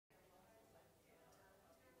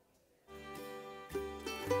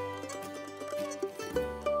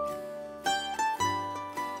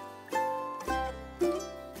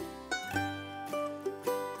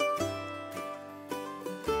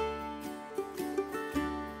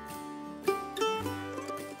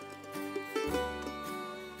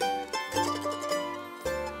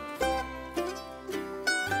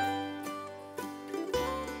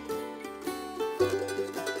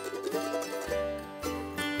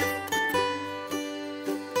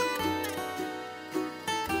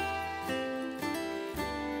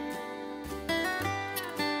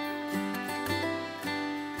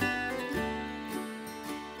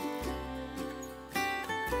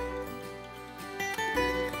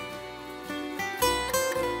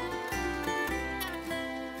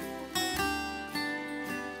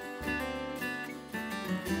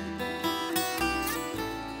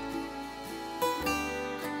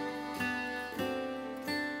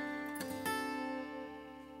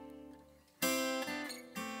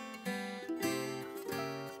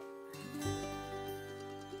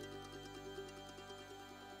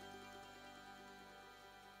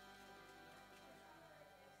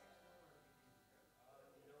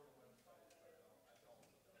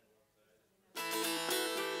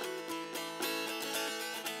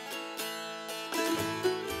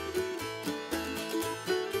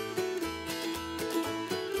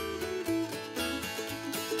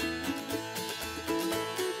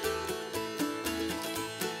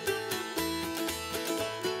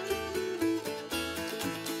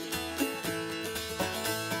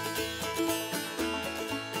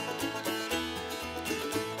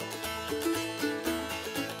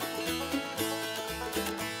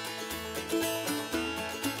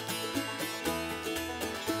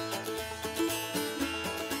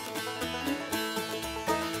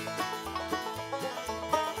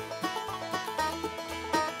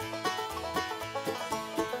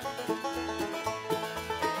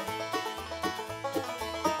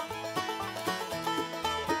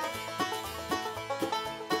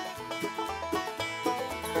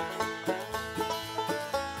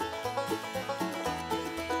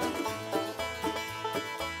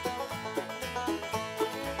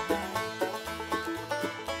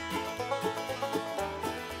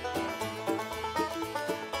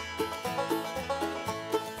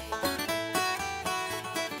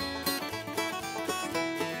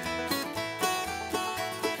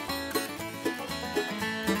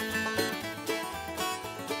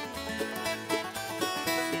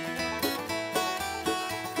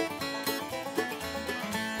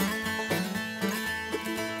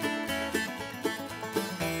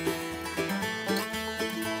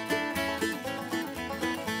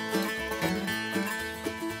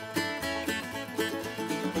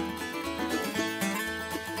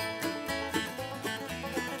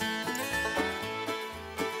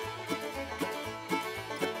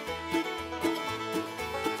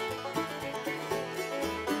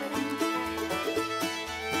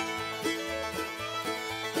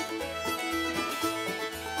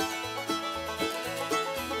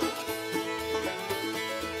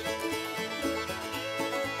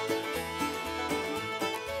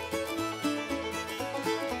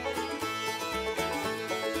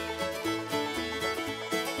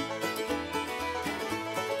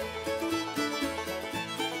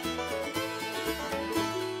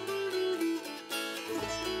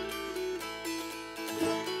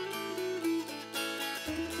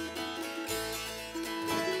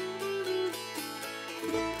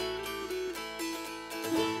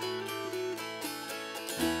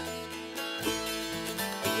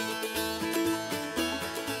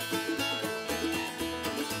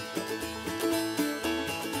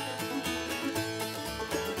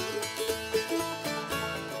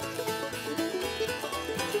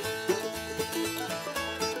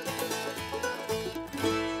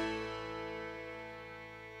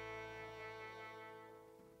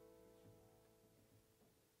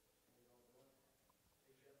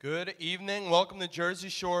Good evening. Welcome to Jersey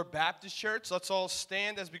Shore Baptist Church. Let's all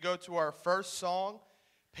stand as we go to our first song,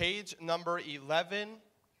 page number 11.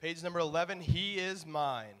 Page number 11, He Is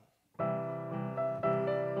Mine.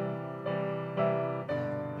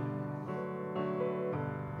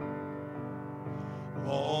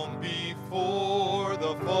 Long before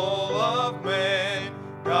the fall of man,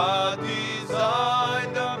 God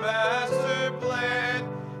designed a master plan.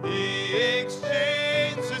 He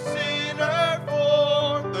exchanged the sinner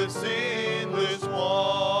for the sinless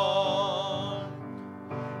one.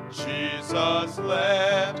 Jesus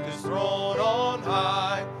left his throne on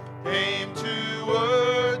high, came to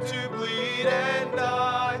earth to bleed and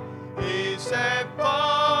die. He said,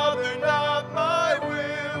 Father, not my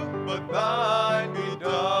will, but thine be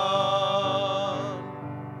done.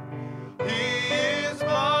 He is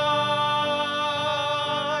mine.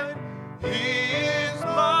 He is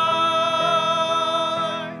mine.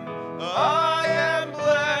 I am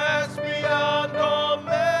blessed beyond all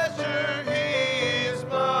measure. He is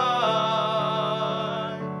mine.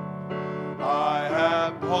 I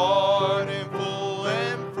have pardon full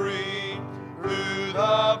and free through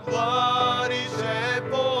the blood He shed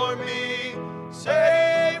for me.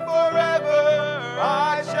 Saved forever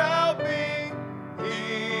I shall be. He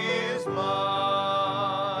is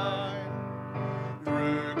mine.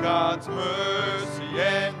 Through God's mercy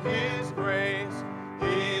and His grace,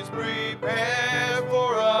 He's prepared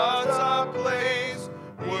for us a place.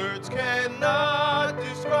 Words cannot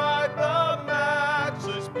describe the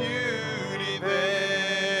matchless beauty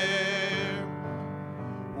there.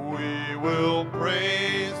 We will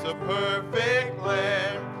praise the perfect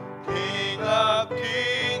Lamb, King of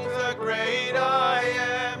kings, the great I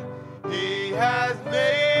am. He has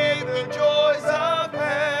made the joys of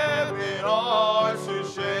heaven ours to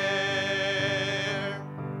share.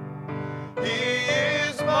 He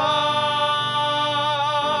is mine.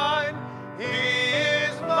 He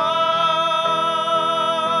is mine.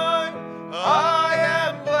 I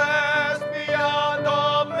am blessed beyond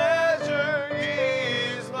all measure. He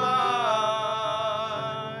is mine.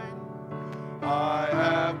 I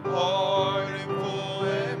have pardon full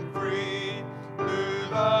and free through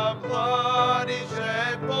the blood He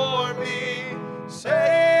shed for me.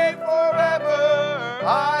 Saved forever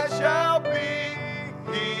I shall be.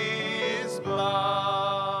 He is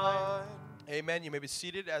mine. Amen. You may be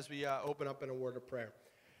seated as we open up in a word of prayer.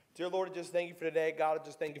 Dear Lord, I just thank you for today. God, I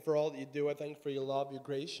just thank you for all that you do. I thank you for your love, your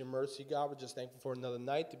grace, your mercy. God, we're just thankful for another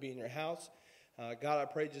night to be in your house. God, I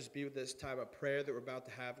pray just be with this time of prayer that we're about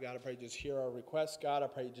to have. God, I pray just hear our requests. God, I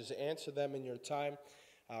pray just answer them in your time.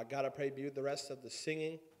 God, I pray be with the rest of the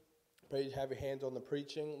singing. I pray you have your hands on the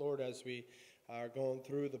preaching, Lord, as we are going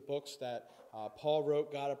through the books that Paul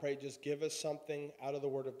wrote. God, I pray just give us something out of the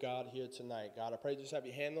Word of God here tonight. God, I pray just have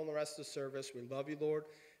your hand on the rest of the service. We love you, Lord,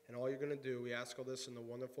 and all you're going to do. We ask all this in the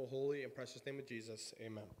wonderful, holy, and precious name of Jesus.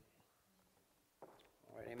 Amen. All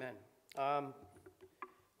right, amen.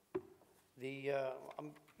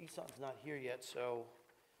 Eson's not here yet, so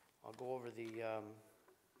I'll go over the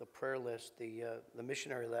prayer list, the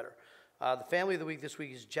missionary letter. The family of the week this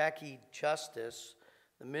week is Jackie Justice.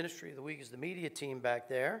 The ministry of the week is the media team back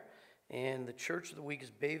there. And the church of the week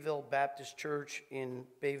is Bayville Baptist Church in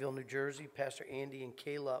Bayville, New Jersey. Pastor Andy and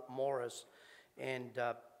Kayla Morris. And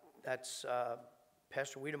that's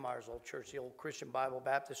Pastor Wiedemeyer's old church, the old Christian Bible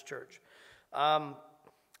Baptist Church.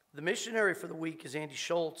 The missionary for the week is Andy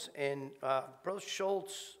Schultz. And Brother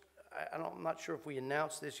Schultz, I'm not sure if we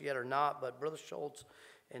announced this yet or not, but Brother Schultz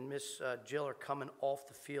and Miss Jill are coming off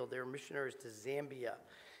the field. They're missionaries to Zambia.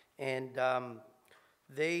 And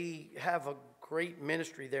they have a great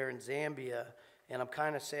ministry there in Zambia, and I'm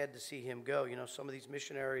kind of sad to see him go. You know, some of these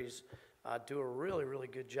missionaries do a really, really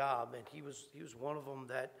good job, and he was one of them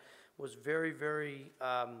that was very, very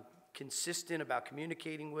consistent about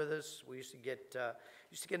communicating with us. We used to get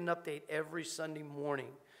an update every Sunday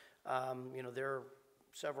morning. You know, they're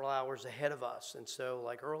several hours ahead of us, and so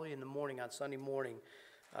like early in the morning on Sunday morning,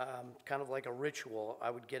 kind of like a ritual,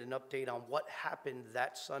 I would get an update on what happened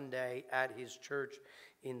that Sunday at his church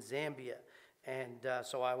in Zambia. And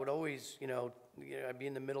so I would always, I'd be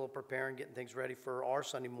in the middle of preparing, getting things ready for our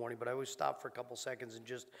Sunday morning, but I always stop for a couple seconds and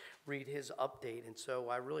just read his update. And so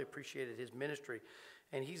I really appreciated his ministry.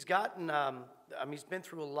 And he's gotten, he's been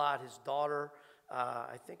through a lot. His daughter,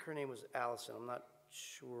 I think her name was Allison. I'm not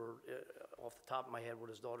sure off the top of my head what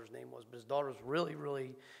his daughter's name was, but his daughter was really,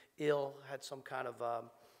 really ill, had some kind of,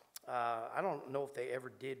 I don't know if they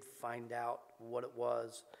ever did find out what it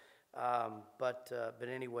was, but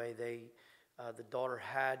anyway, the daughter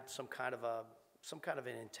had some kind of an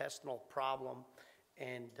intestinal problem,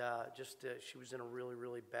 and she was in a really,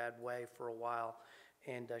 really bad way for a while.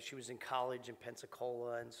 and she was in college in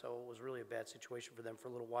Pensacola, and so it was really a bad situation for them for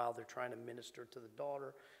a little while. They're trying to minister to the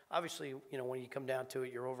daughter. Obviously, you know, when you come down to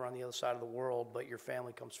it, you're over on the other side of the world, but your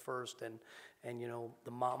family comes first, and you know,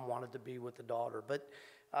 the mom wanted to be with the daughter. But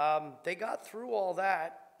they got through all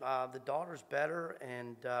that. The daughter's better,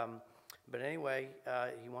 and but anyway,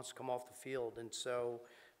 he wants to come off the field, and so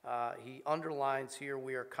he underlines here,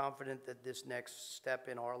 we are confident that this next step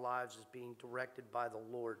in our lives is being directed by the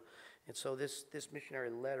Lord. And so this missionary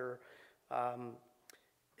letter,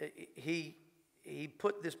 he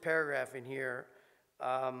put this paragraph in here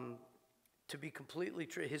to be completely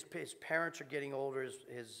true. His parents are getting older.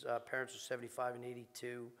 His parents are 75 and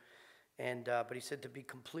 82. And, but he said, to be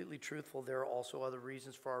completely truthful, there are also other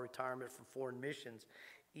reasons for our retirement from foreign missions.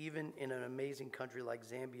 Even in an amazing country like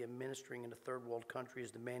Zambia, ministering in a third world country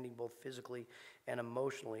is demanding both physically and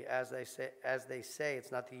emotionally. As they say,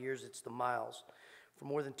 it's not the years, it's the miles. For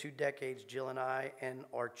more than 2 decades, Jill and I and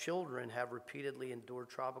our children have repeatedly endured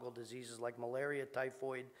tropical diseases like malaria,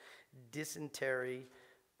 typhoid, dysentery,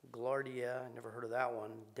 giardia, I never heard of that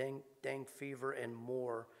one, dengue fever, and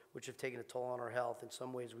more, which have taken a toll on our health. In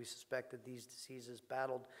some ways, we suspect that these diseases,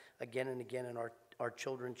 battled again and again in our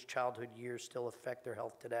children's childhood years, still affect their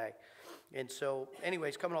health today. And so,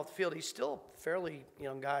 anyways, coming off the field, he's still a fairly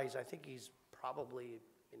young guy. I think he's probably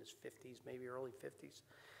in his 50s, maybe early 50s.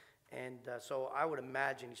 And so I would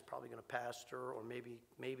imagine he's probably going to pastor or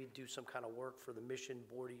maybe do some kind of work for the mission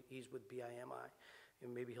board. He's with BIMI,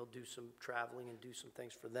 and maybe he'll do some traveling and do some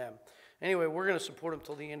things for them. Anyway, we're going to support him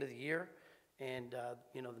till the end of the year. And,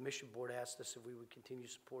 you know, the mission board asked us if we would continue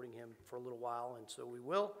supporting him for a little while, and so we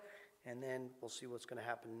will. And then we'll see what's going to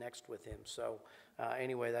happen next with him. So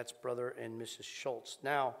anyway, that's Brother and Mrs. Schultz.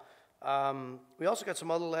 Now, we also got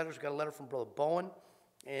some other letters. We got a letter from Brother Bowen.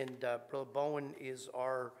 And Brother Bowen is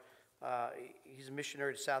he's a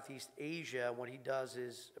missionary to Southeast Asia. What he does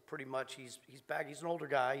is pretty much he's back. He's an older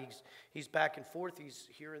guy. He's back and forth. He's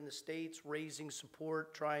here in the States raising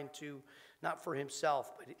support, trying to, not for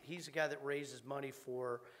himself, but he's a guy that raises money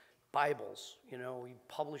for Bibles. You know, he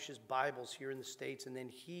publishes Bibles here in the States, and then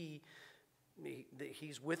he's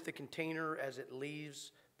with the container as it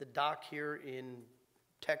leaves the dock here in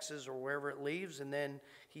Texas or wherever it leaves, and then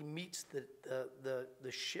he meets the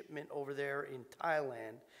shipment over there in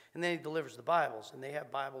Thailand, and then he delivers the Bibles. And they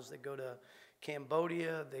have Bibles that go to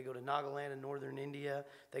Cambodia, they go to Nagaland in northern India,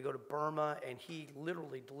 they go to Burma, and he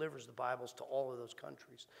literally delivers the Bibles to all of those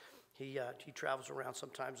countries. He travels around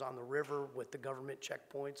sometimes on the river with the government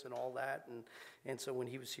checkpoints and all that, and so when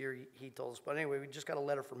he was here, he told us. But anyway, we just got a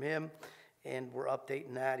letter from him, and we're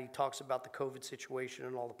updating that. He talks about the COVID situation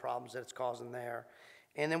and all the problems that it's causing there.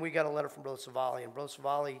 And then we got a letter from Brother Savali, and Brother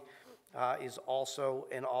Savali is also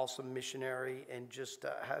an awesome missionary, and just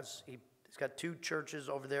he's got 2 churches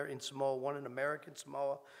over there in Samoa, one in American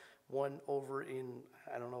Samoa, one over in,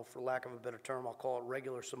 I don't know, for lack of a better term, I'll call it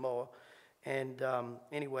regular Samoa. And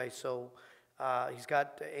anyway, so he's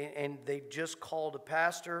got, and they just called a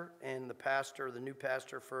pastor, and the new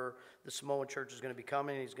pastor for the Samoan church is going to be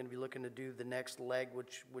coming. He's going to be looking to do the next leg,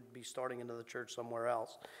 which would be starting another church somewhere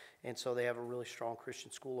else. And so they have a really strong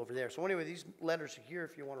Christian school over there. So anyway, these letters are here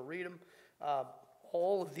if you want to read them.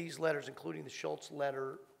 All of these letters, including the Schultz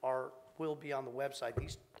letter, will be on the website.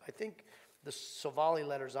 I think the Savali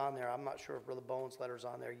letter's on there. I'm not sure if Brother Bowen's letter's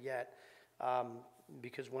on there yet.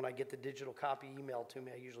 Because when I get the digital copy emailed to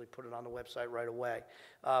me, I usually put it on the website right away.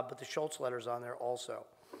 But the Schultz letter's on there also.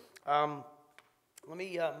 Let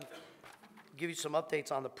me give you some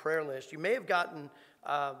updates on the prayer list. You may have gotten,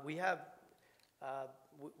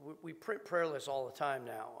 we print prayer lists all the time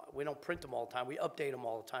now. We don't print them all the time. We update them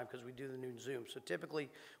all the time because we do the noon Zoom. So typically,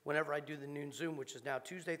 whenever I do the noon Zoom, which is now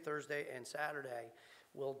Tuesday, Thursday, and Saturday,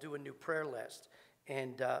 we'll do a new prayer list.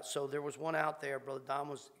 And so there was one out there. Brother Don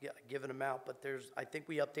was giving them out, but I think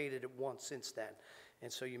we updated it once since then.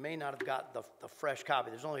 And so you may not have got the fresh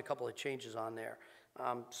copy. There's only a couple of changes on there.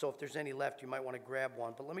 So if there's any left, you might want to grab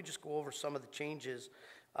one. But let me just go over some of the changes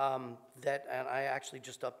and I actually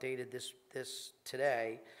just updated this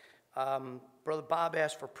today. Brother Bob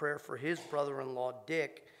asked for prayer for his brother-in-law,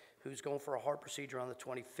 Dick, who's going for a heart procedure on the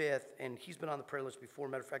 25th, and he's been on the prayer list before.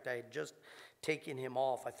 Matter of fact, I had just taken him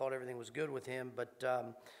off. I thought everything was good with him, but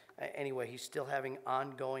anyway, he's still having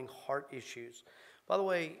ongoing heart issues. By the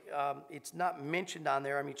way, it's not mentioned on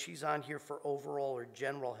there. I mean, she's on here for overall or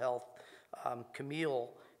general health.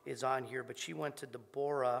 Camille is on here, but she went to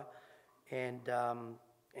Deborah, and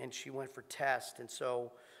she went for tests, and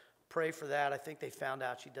so pray for that. I think they found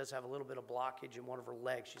out she does have a little bit of blockage in one of her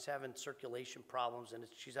legs. She's having circulation problems, and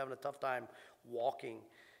she's having a tough time walking.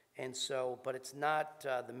 And so, but it's not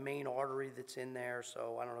the main artery that's in there,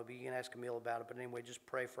 so I don't know, but you can ask Camille about it. But anyway, just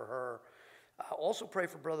pray for her. Also pray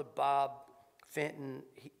for Brother Bob Fenton.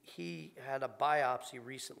 He had a biopsy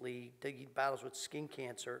recently. He battles with skin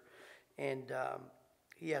cancer, and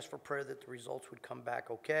he asked for prayer that the results would come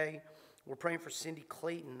back okay. We're praying for Cindy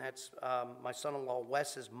Clayton. That's my son-in-law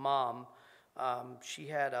Wes's mom. She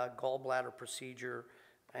had a gallbladder procedure,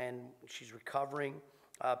 and she's recovering.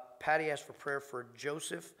 Patty asked for prayer for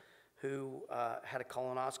Joseph, who had a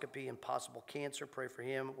colonoscopy and possible cancer. Pray for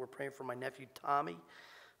him. We're praying for my nephew Tommy.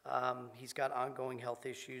 He's got ongoing health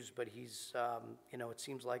issues, but he's, it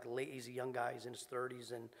seems like he's a young guy. He's in his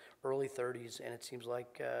 30s and early 30s, and it seems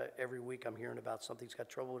like every week I'm hearing about something. He's got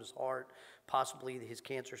trouble with his heart, possibly his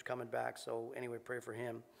cancer's coming back. So anyway, pray for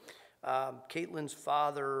him. Caitlin's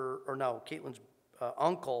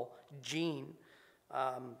uncle, Gene,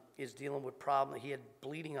 is dealing with problem. He had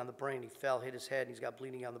bleeding on the brain. He fell, hit his head, and he's got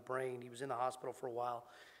bleeding on the brain. He was in the hospital for a while.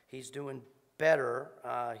 He's doing better.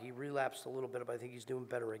 He relapsed a little bit, but I think he's doing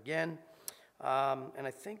better again. And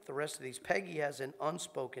I think the rest of these, Peggy has an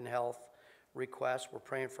unspoken health request. We're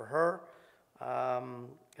praying for her.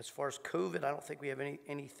 As far as COVID, I don't think we have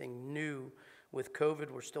anything new with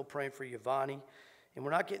COVID. We're still praying for Yvonne. And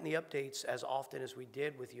we're not getting the updates as often as we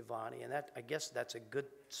did with Yvonne. And that, I guess that's a good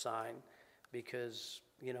sign, because,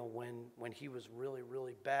 when he was really,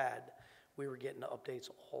 really bad, we were getting the updates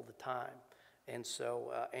all the time. And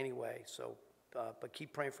so, but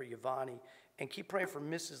keep praying for Yvonne, and keep praying for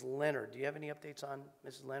Mrs. Leonard. Do you have any updates on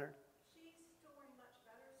Mrs. Leonard? She's doing much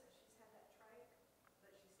better since she's had that trach,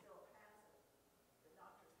 but she still has it. The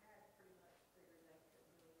doctors had pretty much figured they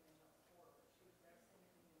couldn't do anything else for her, but they seem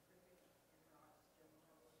to be improving in her oxygen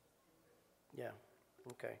levels. Yeah,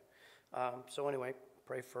 okay. So anyway,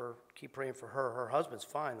 keep praying for her. Her husband's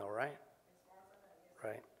fine though, right? As far as I know, yes.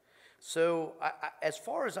 Right. So as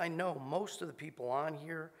far as I know, most of the people on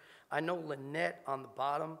here, I know Lynette on the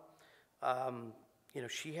bottom,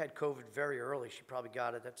 she had COVID very early. She probably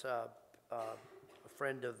got it. That's a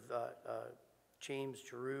friend of James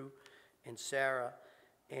Giroux and Sarah,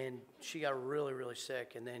 and she got really, really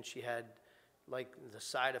sick, and then she had like the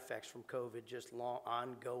side effects from COVID, just long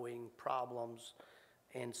ongoing problems.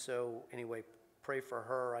 And so anyway, pray for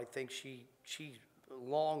her. I think she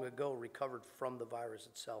long ago recovered from the virus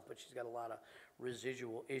itself, but she's got a lot of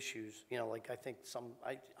residual issues. I think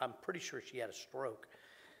I'm pretty sure she had a stroke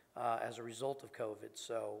as a result of COVID.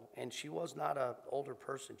 So, and she was not an older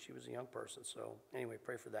person. She was a young person. So anyway,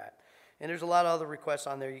 pray for that. And there's a lot of other requests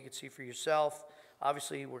on there you can see for yourself.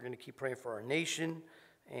 Obviously, we're going to keep praying for our nation.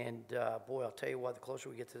 And boy, I'll tell you what, the closer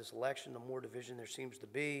we get to this election, the more division there seems to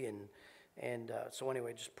be. And so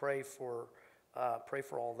anyway, just pray for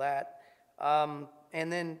all that. And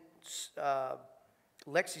then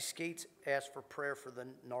Lexi Skates asked for prayer for the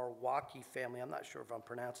Narwaki family. I'm not sure if I'm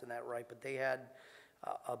pronouncing that right, but they had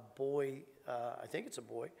a boy, I think it's a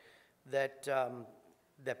boy, that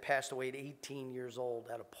passed away at 18 years old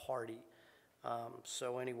at a party.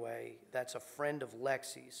 So anyway, that's a friend of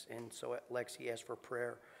Lexi's, and so Lexi asked for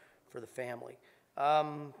prayer for the family. I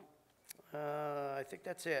think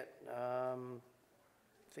that's it. I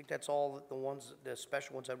think that's all the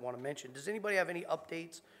special ones I'd want to mention. Does anybody have any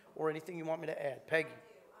updates or anything you want me to add? Peggy? I do. You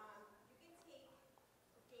can take,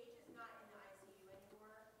 Gage is not in the ICU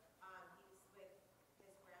anymore. He's with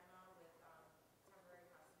his grandma with temporary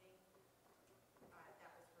custody.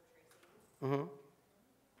 That was for Tracy. Mm-hmm.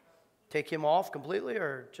 Take him off completely,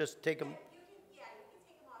 or just take him? You can take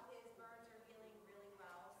him off. His burns are healing really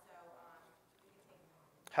well, so you can take him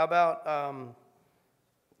off. How about,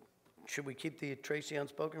 should we keep the Tracy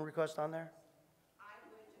unspoken request on there? I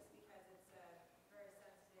would, just because it's a very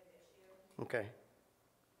sensitive issue. Okay.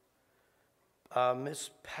 Miss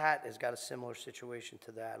Pat has got a similar situation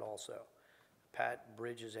to that also. Pat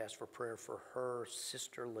Bridges asked for prayer for her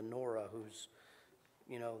sister Lenora, who's,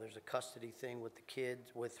 there's a custody thing with the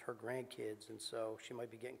kids, with her grandkids, and so she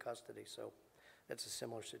might be getting custody. So that's a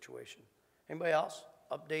similar situation. Anybody else?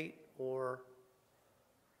 Update or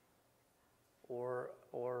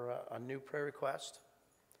a new prayer request?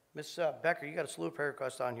 Miss Becker, you got a slew of prayer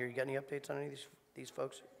requests on here. You got any updates on any of these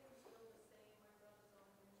folks?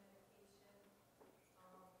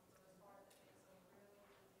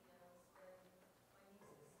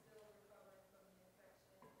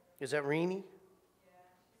 Is that Renee?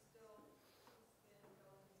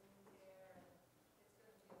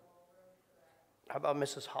 How about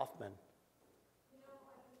Mrs. Hoffman? I've been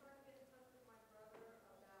trying to get in touch with my brother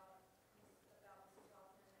about Mrs. Hoffman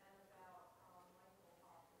and about Michael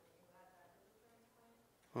Hoffman, who had that liver transplant.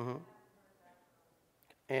 Mm-hmm.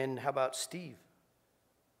 And how about Steve?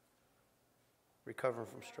 recovering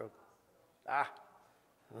from stroke. Ah,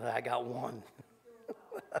 I got one.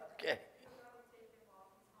 Okay.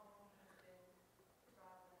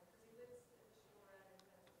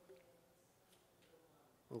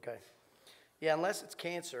 Okay. Yeah, unless it's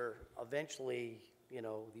cancer, eventually, you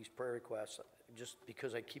know, these prayer requests, just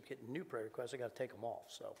because I keep getting new prayer requests, I got to take them off.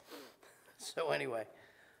 So, so anyway,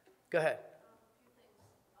 go ahead.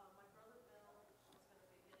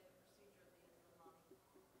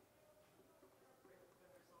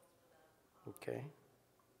 Okay.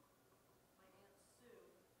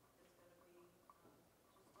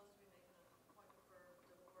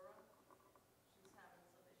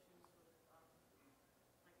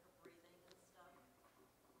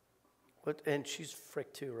 What? And she's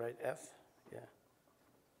Frick too, right? F. Yeah.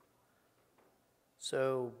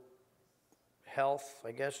 So, health,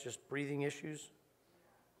 I guess, just breathing issues,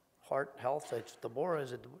 heart health. It's Deborah.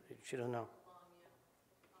 Is it? She doesn't know.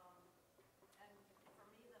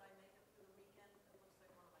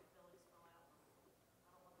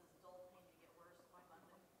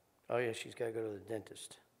 Oh yeah, she's got to go to the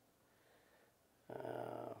dentist.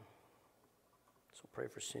 So pray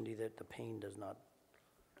for Cindy that the pain does not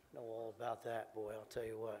know all about that. Boy, I'll tell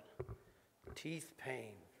you what. Teeth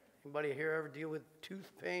pain. Anybody here ever deal with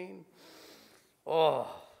tooth pain? Oh,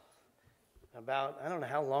 I don't know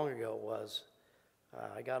how long ago it was.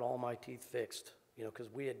 I got all my teeth fixed, you know, because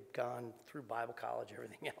we had gone through Bible college,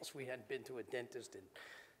 everything else. We hadn't been to a dentist in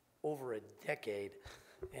over a decade.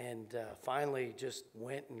 And finally just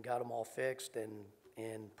went and got them all fixed, and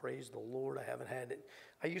praise the Lord, I haven't had it.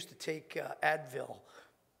 I used to take Advil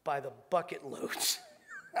by the bucket loads.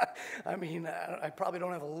 I mean, I probably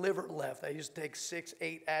don't have a liver left. I used to take 6,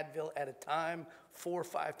 8 Advil at a time, 4 or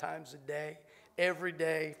 5 times a day, every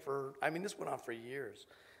day this went on for years.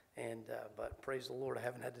 And, but praise the Lord, I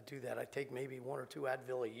haven't had to do that. I take maybe 1 or 2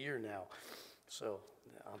 Advil a year now. So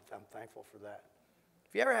I'm thankful for that.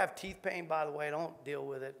 If you ever have teeth pain, by the way, don't deal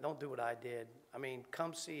with it. Don't do what I did. I mean,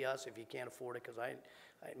 come see us if you can't afford it, because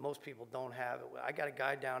most people don't have it. I got a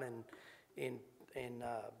guy down in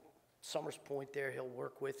Summers Point there. He'll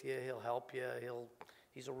work with you. He'll help you.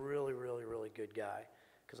 He's a really, really, really good guy,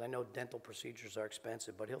 because I know dental procedures are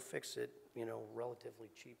expensive, but he'll fix it, you know, relatively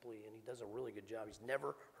cheaply, and he does a really good job. He's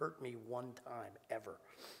never hurt me one time, ever,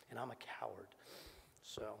 and I'm a coward.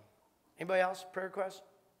 So, anybody else, prayer requests?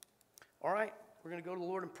 All right. We're going to go to the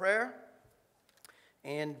Lord in prayer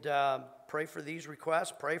and pray for these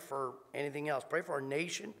requests. Pray for anything else. Pray for our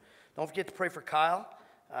nation. Don't forget to pray for Kyle.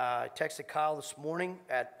 I texted Kyle this morning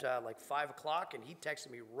at like 5 o'clock, and he texted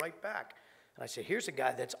me right back. And I said, here's a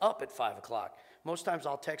guy that's up at 5 o'clock. Most times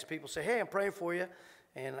I'll text people, say, hey, I'm praying for you.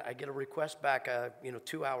 And I get a request back,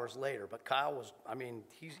 2 hours later. But Kyle was,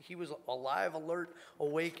 he was alive, alert,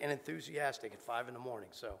 awake, and enthusiastic at 5 in the morning.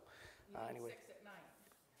 So anyway.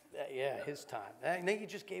 Yeah, his time. And then you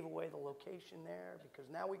just gave away the location there,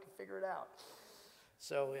 because now we can figure it out.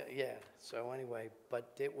 So yeah. So anyway,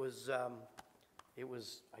 but it was I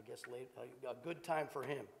guess late, a good time for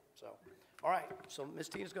him. So all right. So Miss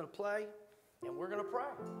Tina's going to play, and we're going to pray.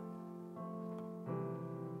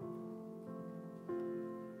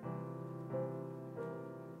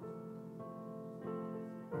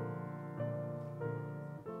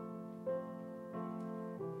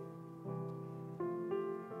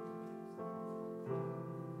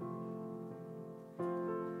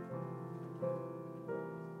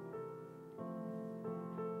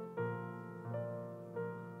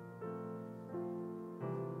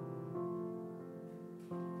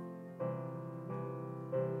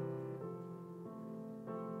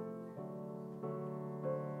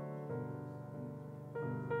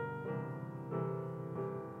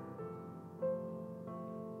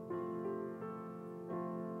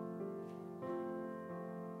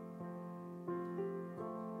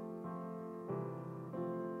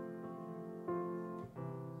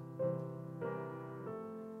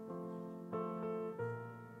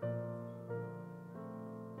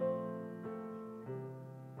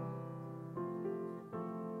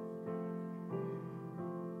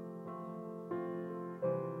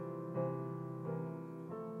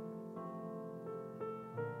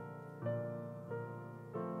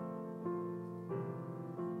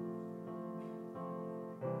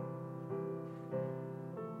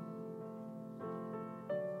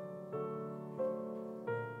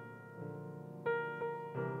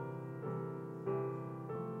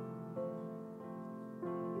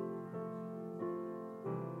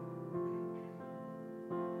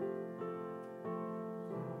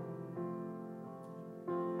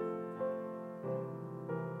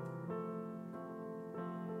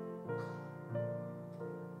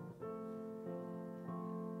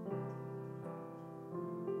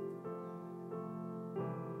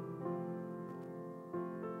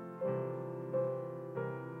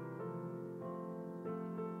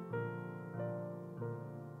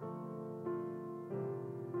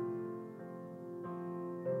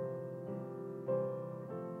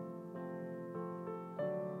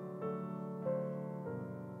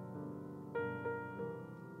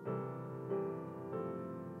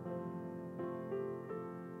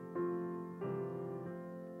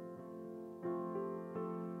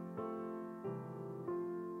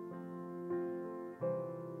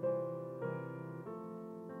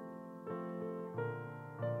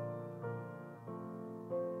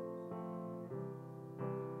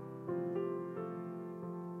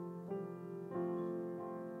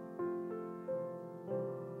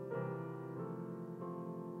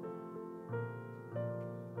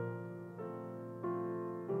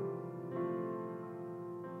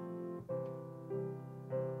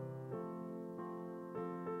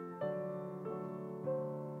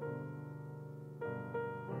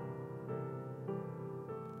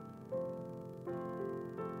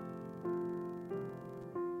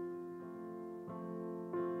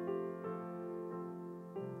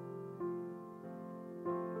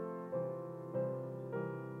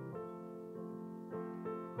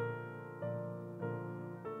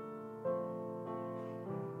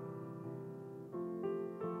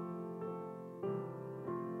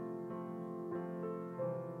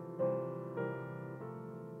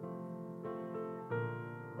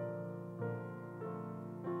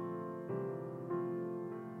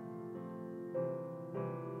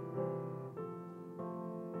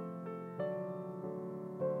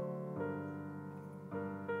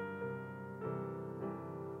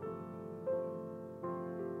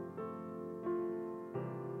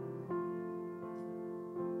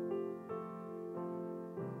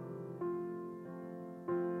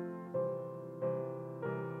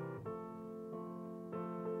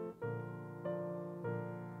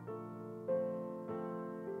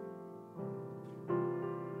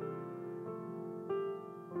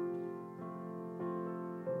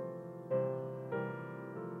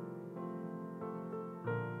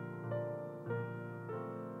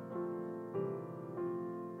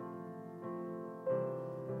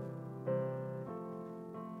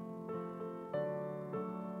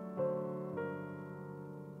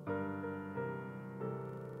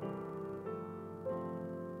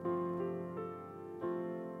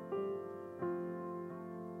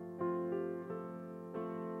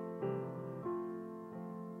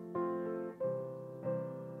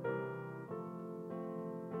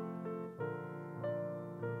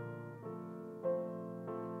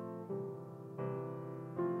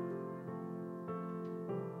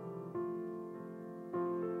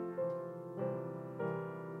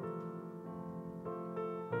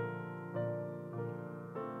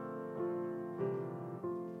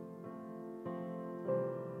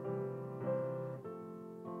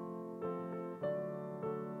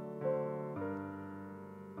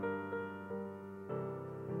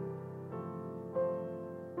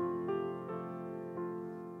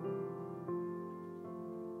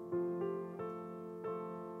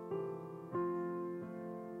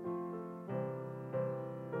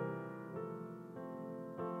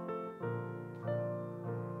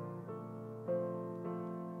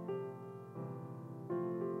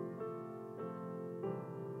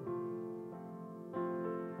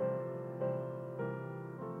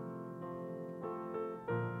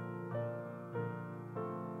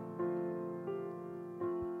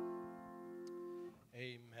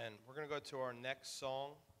 to our next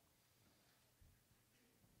song.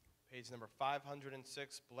 Page number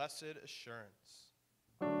 506, Blessed Assurance.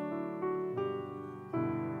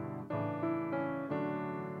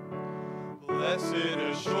 Blessed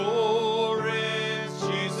assurance,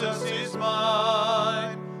 Jesus is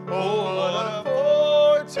mine. Oh, what a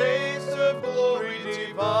foretaste of glory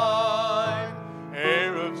divine.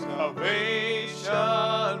 Heir of salvation,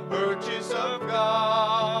 purchase of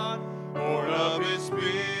God, born of His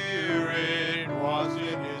Spirit, washed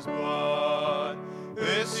in His blood.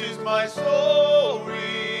 This is my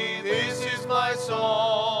story, this is my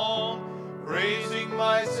song, praising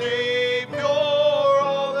my Savior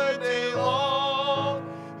all the day long.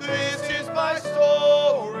 This is my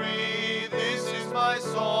story, this is my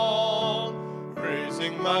song,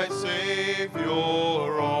 praising my Savior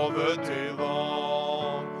all the day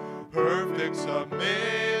long. Perfect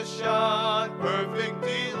submission, perfect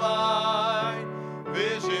delight,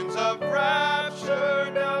 visions of rapture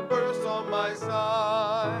now burst on my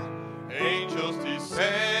side. Angels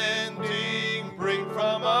descending bring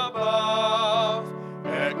from above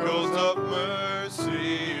echoes of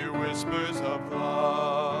mercy, whispers of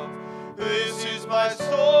love. This is my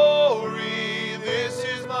story, this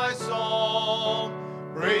is my song,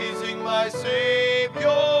 praising my Savior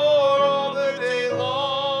all the day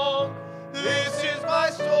long. This is my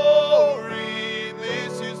story,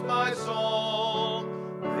 this is my song,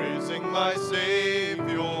 praising my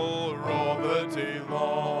Savior all the day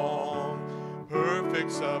long.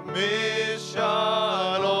 Perfect submission,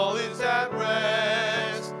 all is at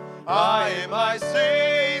rest. I am my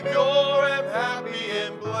Savior, am happy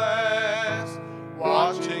and blessed,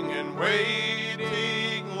 watching and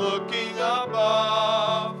waiting, looking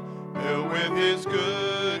above, filled with His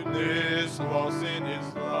goodness, lost in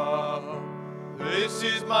His love. This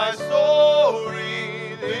is my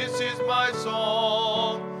story, this is my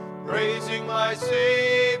song, praising my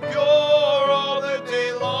Savior all the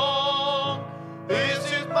day long. This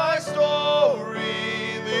is my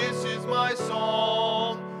story, this is my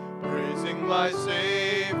song, praising my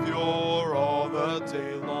Savior all the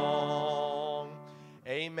day long.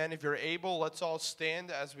 Amen. If you're able, let's all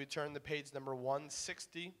stand as we turn to page number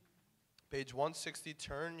 160. Page 160,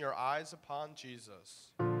 turn your eyes upon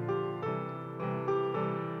Jesus.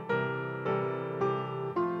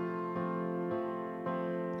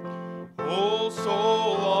 Oh,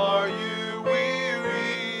 soul, are you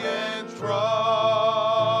weary and troubled?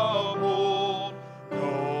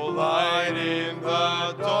 No light in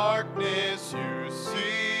the darkness you see.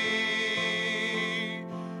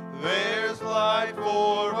 There's light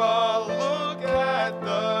for a look at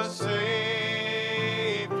the Savior,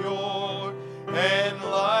 and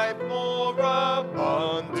life more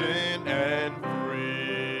abundant and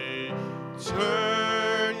free.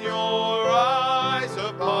 Turn your eyes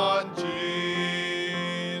upon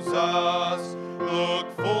Jesus,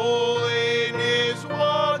 look full in His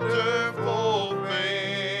wonderful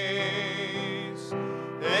face,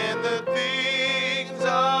 and the things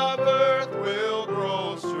of earth will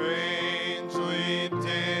grow strangely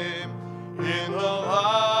dim in the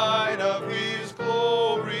light of His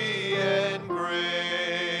glory and grace.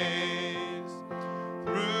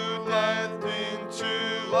 Through death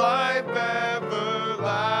into life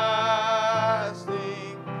everlasting,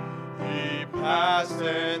 He passed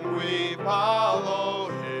and we follow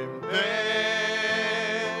Him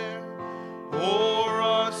there. O'er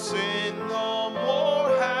us sin no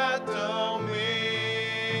more had dominion,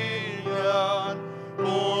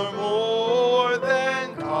 for more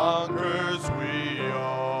than conquerors we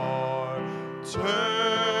are.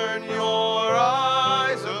 Turn your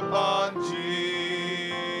eyes upon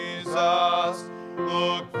Jesus,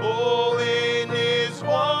 look full in His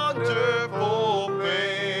wonderful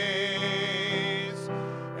face,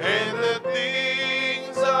 and the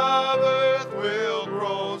things of earth will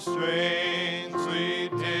grow strangely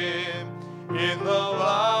dim in the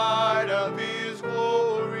light of His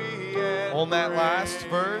glory and on that last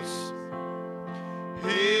verse,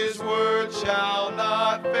 His word shall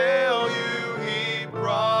not fail you, He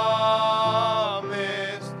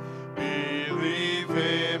promised. Believe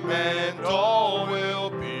Him and all will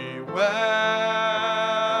be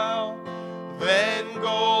well. Then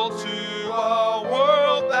go to a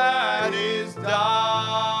world that is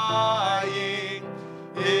dying,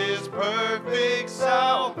 His perfect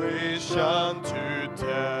salvation to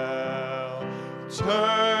tell.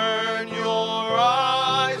 Turn your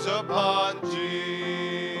eyes upon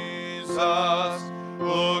Jesus,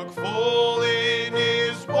 look full in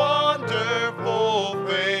His wonderful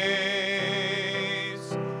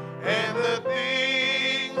face, and the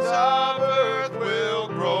things of earth will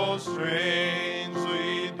grow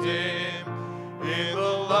strangely dim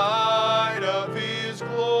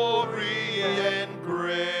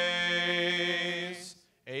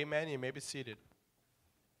You may be seated.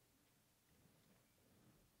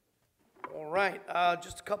 All right,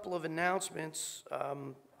 just a couple of announcements.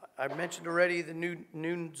 I mentioned already the new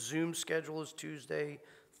noon Zoom schedule is Tuesday,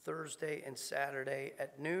 Thursday, and Saturday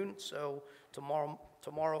at noon. So tomorrow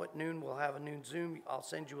at noon, we'll have a noon Zoom. I'll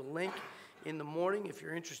send you a link in the morning if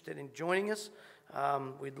you're interested in joining us.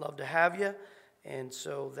 We'd love to have you. And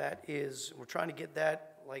so we're trying to get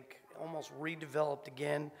that like almost redeveloped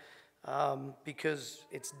again because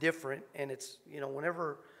it's different. And it's,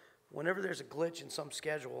 whenever there's a glitch in some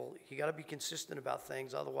schedule, you got to be consistent about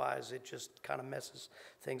things. Otherwise, it just kind of messes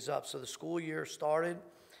things up. So the school year started.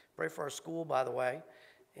 Pray for our school, by the way.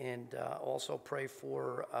 And also pray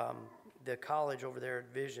for the college over there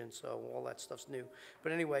at Vision, so all that stuff's new.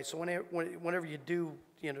 But anyway, so whenever you do,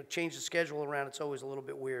 change the schedule around, it's always a little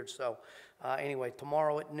bit weird. So anyway,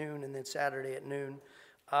 tomorrow at noon and then Saturday at noon.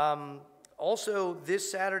 Also,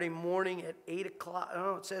 this Saturday morning at 8 o'clock,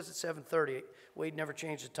 it says at 7:30. Wade never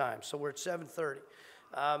changed the time, so we're at 7:30.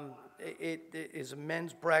 It is a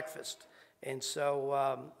men's breakfast, and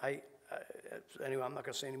so anyway, I'm not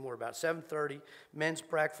going to say any more about it. 7:30, men's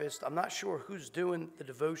breakfast. I'm not sure who's doing the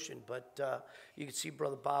devotion, but you can see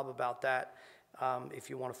Brother Bob about that if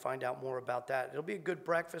you want to find out more about that. It'll be a good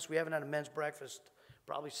breakfast. We haven't had a men's breakfast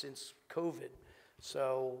probably since COVID,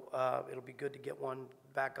 so it'll be good to get one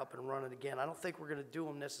back up and running again. I don't think we're going to do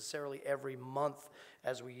them necessarily every month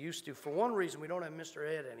as we used to. For one reason, we don't have Mr.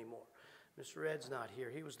 Ed anymore. Mr. Ed's not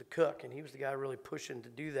here. He was the cook, and he was the guy really pushing to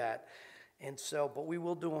do that. And so, but we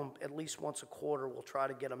will do them at least once a quarter. We'll try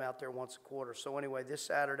to get them out there once a quarter. So anyway, this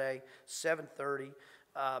Saturday, 7:30,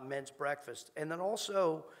 men's breakfast. And then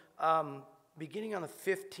also, beginning on the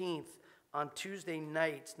 15th, on Tuesday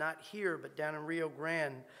nights, not here, but down in Rio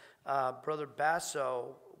Grande, Brother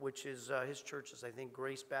Basso, which is his church is, I think,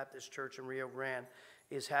 Grace Baptist Church in Rio Grande,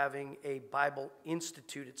 is having a Bible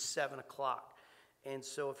Institute at 7 o'clock. And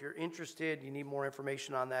so if you're interested, you need more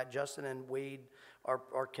information on that. Justin and Wade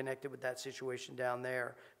are connected with that situation down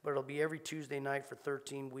there. But it'll be every Tuesday night for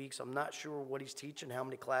 13 weeks. I'm not sure what he's teaching, how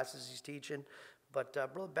many classes he's teaching. But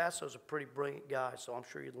Brother Basso's a pretty brilliant guy, so I'm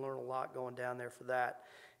sure you'd learn a lot going down there for that.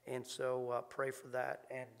 And so pray for that.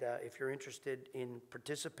 And if you're interested in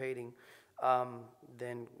participating,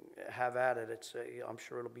 then have at it. I'm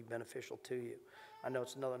sure it'll be beneficial to you. I know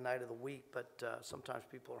it's another night of the week, but sometimes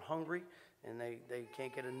people are hungry and they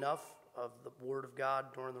can't get enough of the Word of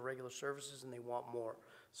God during the regular services, and they want more.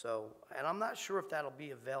 So, and I'm not sure if that'll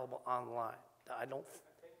be available online. I think it is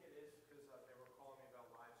because they were calling me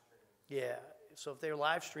about live streaming. Yeah, so if they're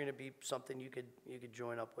live streaming, it'd be something you could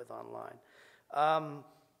join up with online.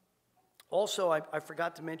 Also, I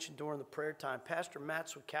forgot to mention during the prayer time, Pastor Matt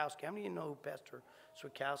Swikowski. How many of you know who Pastor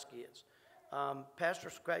Swikowski is? Pastor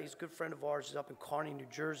Swikowski, he's a good friend of ours. He's up in Kearney, New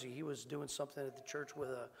Jersey. He was doing something at the church with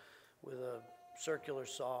a circular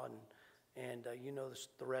saw, and you know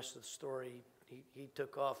the rest of the story. He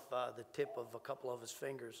took off the tip of a couple of his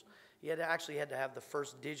fingers. He had to have the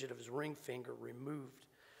first digit of his ring finger removed.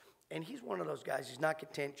 And he's one of those guys, he's not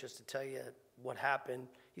content just to tell you what happened.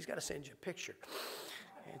 He's got to send you a picture.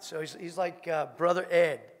 And so he's like Brother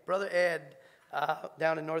Ed. Brother Ed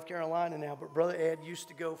down in North Carolina now, but Brother Ed used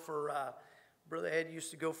to go for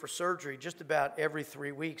surgery just about every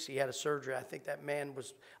 3 weeks. He had a surgery. I think that man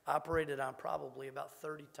was operated on probably about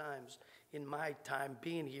 30 times in my time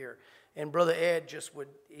being here. And Brother Ed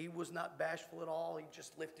he was not bashful at all. He'd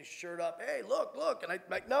just lift his shirt up. Hey, look. And I'd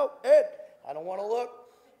be like, no, Ed, I don't want to look.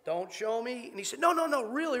 Don't show me. And he said, no,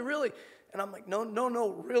 really. And I'm like, no,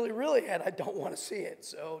 really, Ed, I don't want to see it.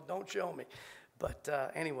 So don't show me. But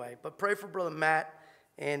anyway, pray for Brother Matt.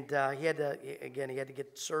 And he had to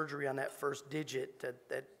get surgery on that first digit.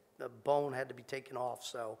 That the bone had to be taken off.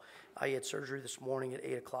 So he had surgery this morning at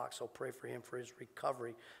 8 o'clock. So pray for him for his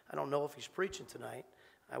recovery. I don't know if he's preaching tonight.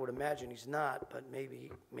 I would imagine he's not, but maybe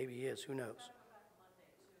he is. Who knows?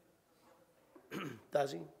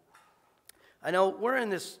 Does he? I know we're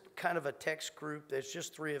in this kind of a text group. There's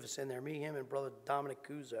just 3 of us in there, me, him, and Brother Dominic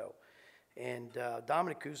Cuzo. And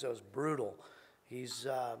Dominic Cuzo is brutal. He's,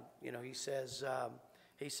 he says,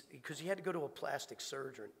 because he had to go to a plastic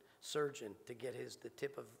surgeon to get the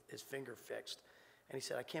tip of his finger fixed. And he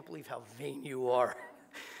said, I can't believe how vain you are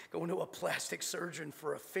going to a plastic surgeon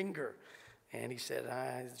for a finger. And he said,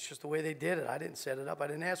 it's just the way they did it. I didn't set it up. I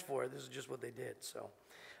didn't ask for it. This is just what they did. So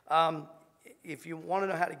if you want to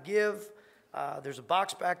know how to give, there's a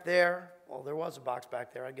box back there. Well, there was a box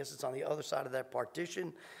back there. I guess it's on the other side of that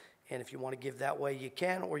partition. And if you want to give that way, you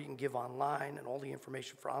can, or you can give online. And all the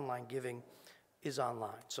information for online giving is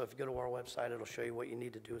online. So if you go to our website, it'll show you what you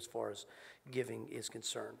need to do as far as giving is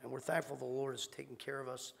concerned. And we're thankful the Lord is taking care of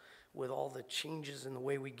us with all the changes in the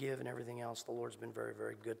way we give and everything else. The Lord's been very,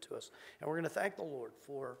 very good to us. And we're going to thank the Lord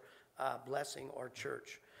for blessing our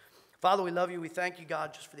church. Father, we love you. We thank you,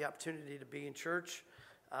 God, just for the opportunity to be in church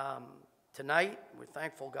tonight. We're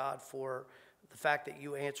thankful, God, for the fact that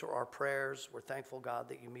you answer our prayers. We're thankful, God,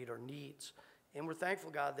 that you meet our needs. And we're thankful,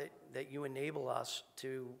 God, that you enable us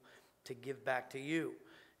to give back to you.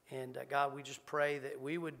 And God, we just pray that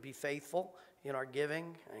we would be faithful in our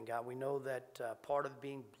giving. And God, we know that part of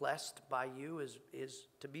being blessed by you is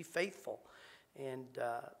to be faithful. And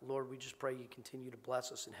Lord, we just pray you continue to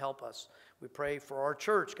bless us and help us. We pray for our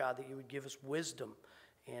church, God, that you would give us wisdom.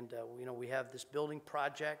 And, we have this building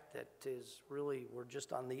project that is really, we're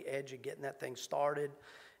just on the edge of getting that thing started.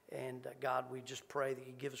 And God, we just pray that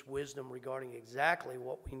you give us wisdom regarding exactly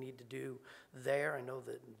what we need to do there. I know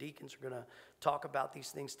that deacons are going to talk about these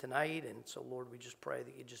things tonight. And so, Lord, we just pray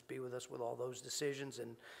that you just be with us with all those decisions.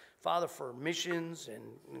 And Father, for missions,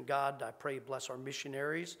 and God, I pray you bless our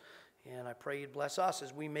missionaries. And I pray you'd bless us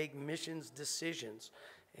as we make missions decisions.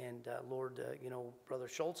 And Lord, Brother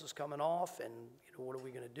Schultz is coming off, and what are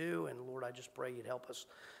we going to do? And Lord, I just pray you'd help us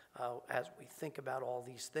as we think about all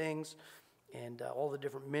these things and all the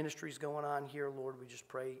different ministries going on here. Lord, we just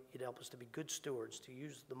pray you'd help us to be good stewards, to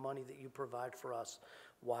use the money that you provide for us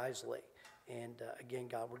wisely. And again,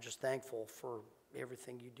 God, we're just thankful for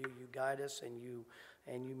everything you do. You guide us, and you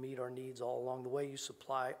meet our needs all along the way. You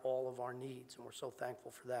supply all of our needs, and we're so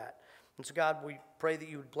thankful for that. And so, God, we pray that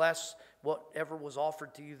you would bless whatever was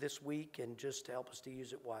offered to you this week, and just to help us to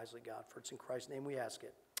use it wisely, God. For it's in Christ's name we ask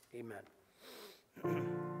it. Amen.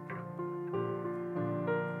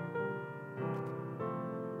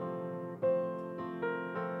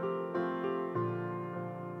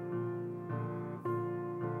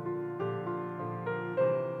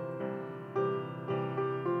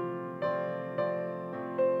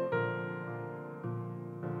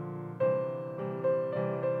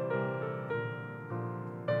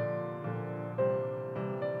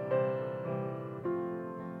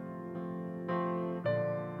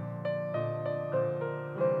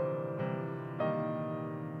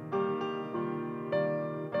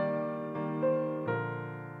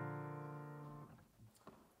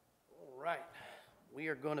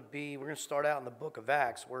 We're going to start out in the book of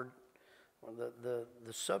Acts. The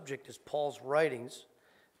subject is Paul's writings,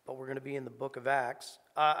 but we're going to be in the book of Acts.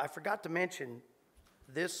 I forgot to mention,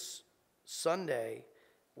 this Sunday,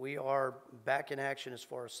 we are back in action as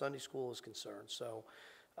far as Sunday school is concerned. So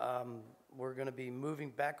we're going to be moving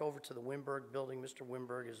back over to the Wimberg building. Mr.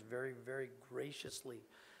 Wimberg has very, very graciously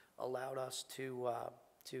allowed us to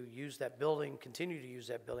use that building, continue to use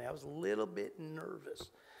that building. I was a little bit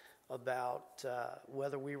nervous about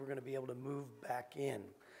whether we were going to be able to move back in.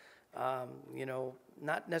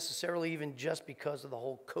 Not necessarily even just because of the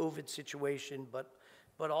whole COVID situation, but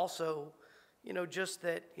also, just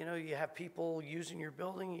that, you have people using your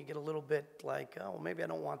building, you get a little bit like, oh, maybe I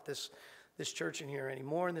don't want this church in here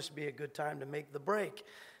anymore, and this would be a good time to make the break.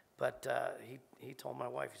 But he told my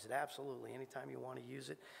wife, he said, absolutely, anytime you want to use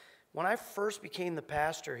it. When I first became the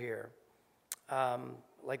pastor here,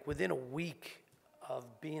 like within a week of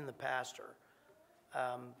being the pastor,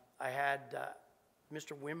 I had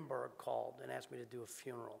Mr. Wimberg called and asked me to do a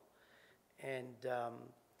funeral. And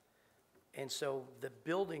so the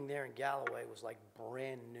building there in Galloway was like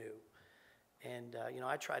brand new. And,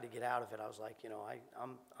 I tried to get out of it. I was like,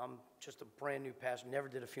 I'm just a brand new pastor, never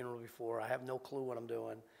did a funeral before. I have no clue what I'm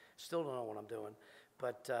doing. Still don't know what I'm doing.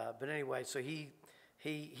 But anyway, so he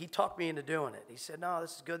talked me into doing it. He said, no,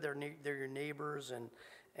 this is good. They're your neighbors.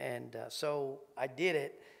 And so I did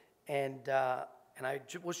it, and I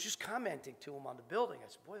was just commenting to him on the building. I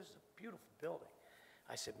said, boy, this is a beautiful building.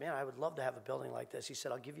 I said, man, I would love to have a building like this. He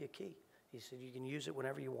said, I'll give you a key. He said, you can use it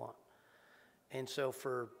whenever you want. And so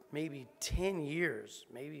for maybe 10 years,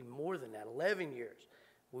 maybe more than that, 11 years,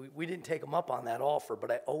 we didn't take him up on that offer, but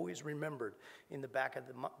I always remembered in the back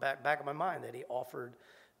of my mind that he offered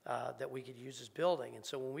that we could use his building. And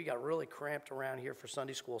so when we got really cramped around here for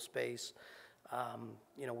Sunday school space,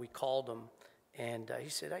 we called him, and he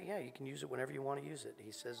said, yeah, you can use it whenever you want to use it.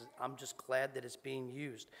 He says, I'm just glad that it's being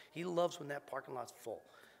used. He loves when that parking lot's full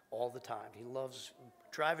all the time. He loves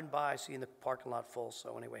driving by, seeing the parking lot full.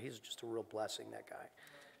 So anyway, he's just a real blessing, that guy.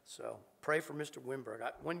 So pray for Mr. Wimberg.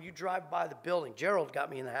 When you drive by the building, Gerald got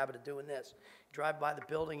me in the habit of doing this. You drive by the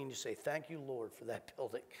building and you say, thank you, Lord, for that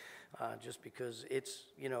building. Just because it's,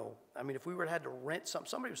 if we had to rent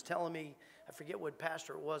somebody was telling me, I forget what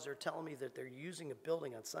pastor it was, they're telling me that they're using a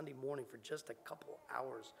building on Sunday morning for just a couple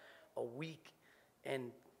hours a week.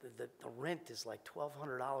 And the rent is like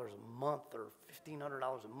 $1,200 a month or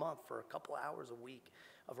 $1,500 a month for a couple hours a week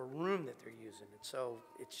of a room that they're using. And so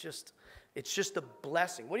it's just a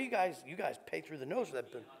blessing. What do you guys pay through the nose for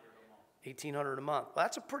that? $1,800 a month. Well,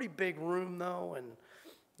 that's a pretty big room though,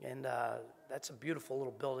 and that's a beautiful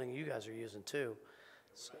little building you guys are using too.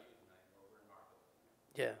 So,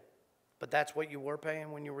 yeah, but that's what you were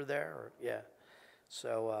paying when you were there, or yeah.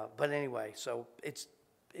 So, but anyway, so it's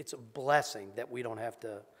a blessing that we don't have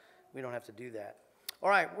to do that. All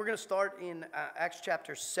right, we're going to start in Acts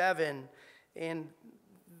chapter 7, and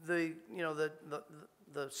the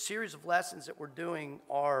series of lessons that we're doing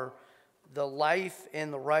are the life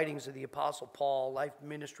and the writings of the Apostle Paul, life,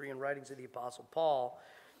 ministry, and writings of the Apostle Paul.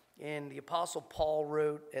 And the Apostle Paul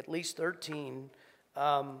wrote at least 13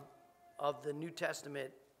 of the New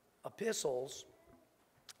Testament epistles,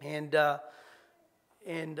 and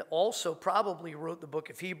also probably wrote the book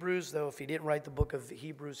of Hebrews, though if he didn't write the book of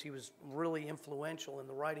Hebrews, he was really influential in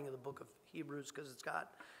the writing of the book of Hebrews because it's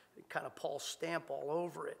got kind of Paul's stamp all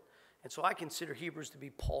over it. And so I consider Hebrews to be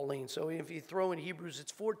Pauline. So if you throw in Hebrews,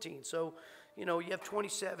 it's 14. So, you have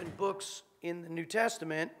 27 books in the New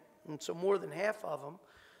Testament, and so more than half of them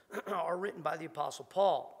are written by the Apostle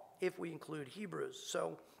Paul, if we include Hebrews.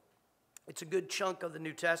 So it's a good chunk of the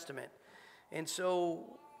New Testament. And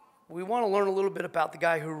so we want to learn a little bit about the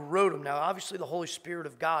guy who wrote them. Now, obviously, the Holy Spirit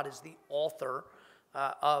of God is the author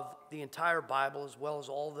of the entire Bible, as well as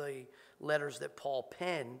all the letters that Paul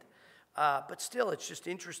penned. But still, it's just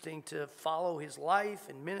interesting to follow his life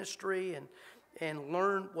and ministry and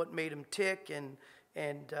learn what made him tick and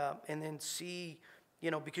then see,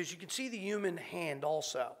 because you can see the human hand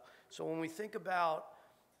also. So when we think about,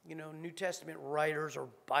 New Testament writers or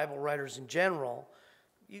Bible writers in general,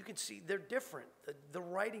 you can see they're different. The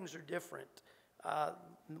writings are different.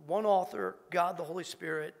 One author, God the Holy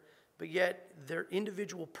Spirit, but yet their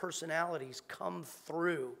individual personalities come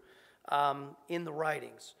through in the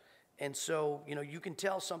writings. And so, you can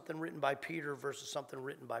tell something written by Peter versus something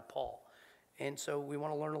written by Paul. And so we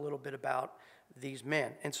want to learn a little bit about these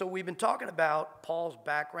men. And so we've been talking about Paul's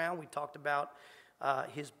background. We talked about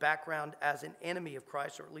his background as an enemy of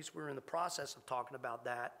Christ, or at least we were in the process of talking about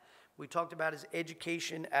that. We talked about his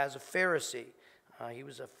education as a Pharisee. He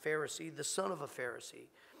was a Pharisee, the son of a Pharisee.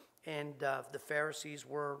 And the Pharisees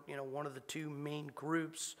were, one of the two main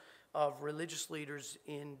groups of religious leaders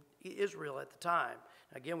in Israel at the time.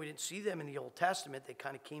 Again, we didn't see them in the Old Testament. They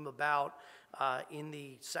kind of came about in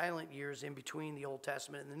the silent years in between the Old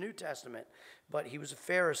Testament and the New Testament. But he was a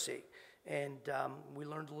Pharisee. And we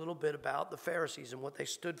learned a little bit about the Pharisees and what they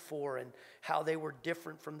stood for and how they were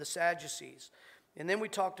different from the Sadducees. And then we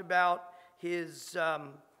talked about his,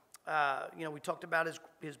 we talked about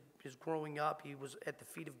his growing up. He was at the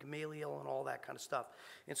feet of Gamaliel and all that kind of stuff.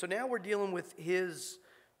 And so now we're dealing with his,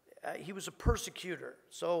 he was a persecutor.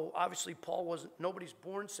 So obviously nobody's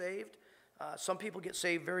born saved. Some people get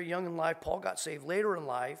saved very young in life. Paul got saved later in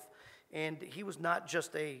life. And he was not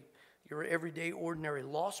just your everyday, ordinary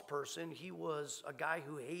lost person. He was a guy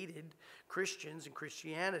who hated Christians and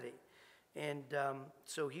Christianity. And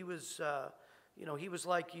so he was... he was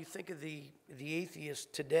like, you think of the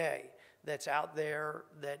atheist today that's out there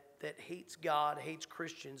that hates God, hates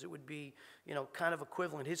Christians. It would be, kind of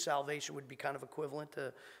equivalent. His salvation would be kind of equivalent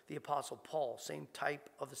to the Apostle Paul, same type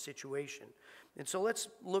of a situation. And so let's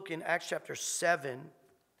look in Acts chapter 7,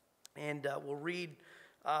 and we'll read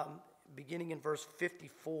beginning in verse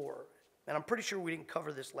 54. And I'm pretty sure we didn't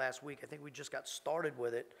cover this last week. I think we just got started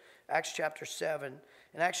with it. Acts chapter 7.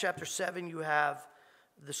 In Acts chapter 7, you have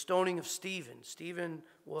the stoning of Stephen. Stephen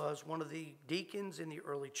was one of the deacons in the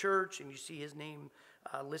early church, and you see his name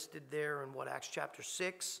listed there in Acts chapter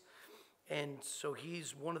 6. And so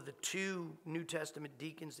he's one of the two New Testament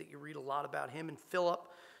deacons that you read a lot about, him and Philip.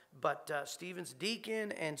 But Stephen's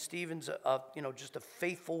deacon, and Stephen's just a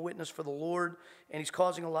faithful witness for the Lord, and he's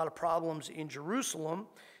causing a lot of problems in Jerusalem.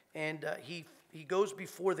 And he goes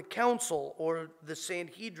before the council, or the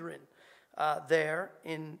Sanhedrin, there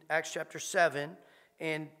in Acts chapter 7.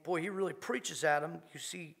 And boy, he really preaches at him. You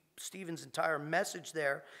see Stephen's entire message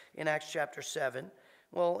there in Acts chapter 7.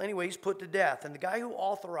 Well, anyway, he's put to death. And the guy who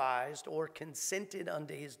authorized or consented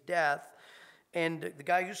unto his death, and the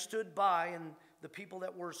guy who stood by, and the people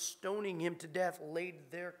that were stoning him to death laid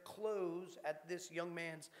their clothes at this young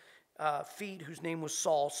man's feet, whose name was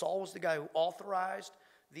Saul. Saul was the guy who authorized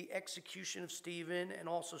the execution of Stephen and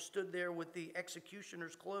also stood there with the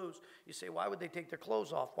executioner's clothes. You say, why would they take their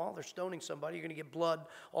clothes off? Well, they're stoning somebody. You're going to get blood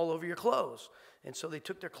all over your clothes. And so they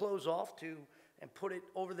took their clothes off and put it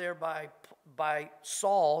over there by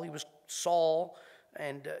Saul. He was Saul,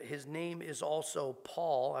 and his name is also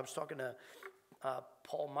Paul. I was talking to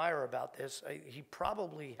Paul Meyer about this. He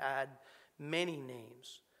probably had many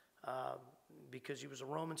names because he was a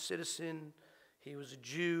Roman citizen, he was a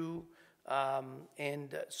Jew,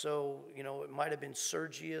 and so, it might have been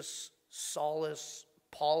Sergius, Saulus,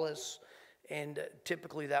 Paulus, and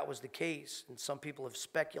typically that was the case. And some people have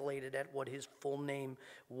speculated at what his full name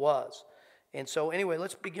was. And so anyway,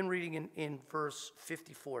 let's begin reading in verse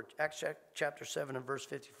 54. Acts chapter 7 and verse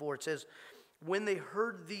 54. It says, when they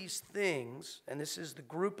heard these things, and this is the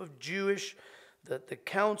group of Jewish, the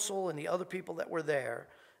council and the other people that were there,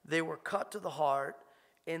 they were cut to the heart,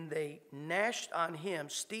 and they gnashed on him,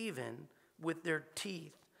 Stephen, with their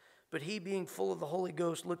teeth. But he, being full of the Holy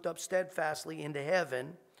Ghost, looked up steadfastly into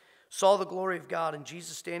heaven, saw the glory of God, and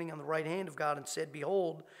Jesus standing on the right hand of God, and said,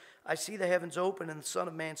 behold, I see the heavens open, and the Son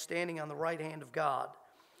of Man standing on the right hand of God.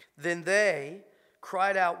 Then they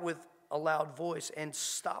cried out with a loud voice and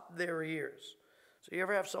stopped their ears. So you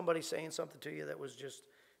ever have somebody saying something to you that was just,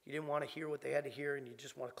 you didn't want to hear what they had to hear, and you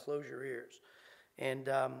just want to close your ears? And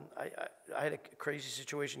I had a crazy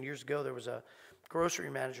situation years ago. There was a grocery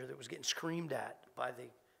manager that was getting screamed at by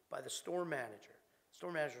the store manager. The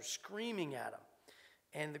store manager was screaming at him.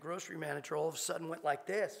 And the grocery manager all of a sudden went like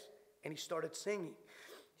this, and he started singing.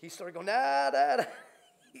 He started going, da, da, da,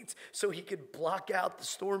 so he could block out the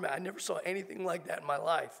store manager. I never saw anything like that in my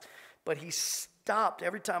life. But he stopped.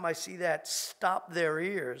 Every time I see that, stop their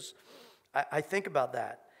ears, I think about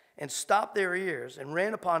that. And stopped their ears and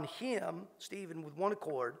ran upon him, Stephen, with one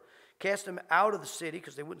accord, cast him out of the city,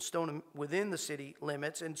 because they wouldn't stone him within the city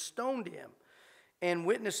limits, and stoned him. And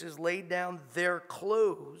witnesses laid down their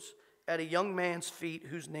clothes at a young man's feet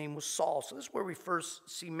whose name was Saul. So this is where we first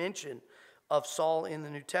see mention of Saul in the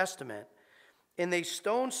New Testament. And they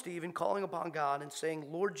stoned Stephen, calling upon God and saying,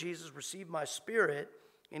 Lord Jesus, receive my spirit.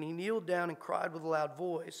 And he kneeled down and cried with a loud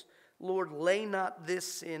voice, Lord, lay not this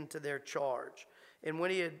sin to their charge. And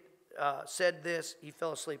when he had said this, he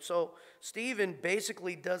fell asleep. So Stephen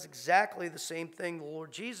basically does exactly the same thing the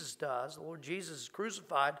Lord Jesus does. The Lord Jesus is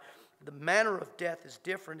crucified. The manner of death is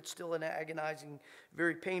different. It's still an agonizing,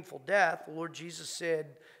 very painful death. The Lord Jesus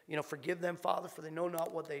said, forgive them, Father, for they know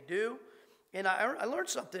not what they do. And I learned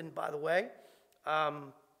something, by the way,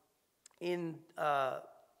 in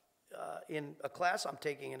a class I'm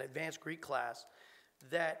taking, an advanced Greek class,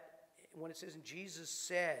 that when it says, and Jesus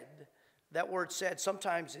said, that word said,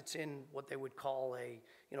 sometimes it's in what they would call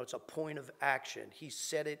it's a point of action. He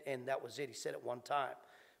said it, and that was it. He said it one time.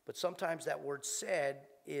 But sometimes that word said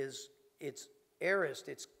it's aorist,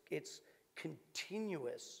 it's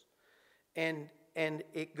continuous. And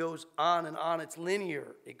it goes on and on. It's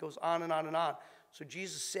linear. It goes on and on and on. So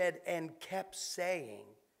Jesus said and kept saying,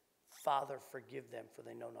 Father, forgive them, for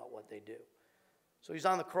they know not what they do. So he's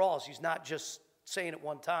on the cross. He's not just saying it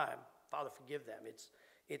one time, Father, forgive them.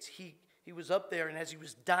 He was up there, and as he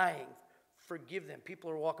was dying, forgive them.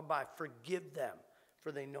 People are walking by, forgive them,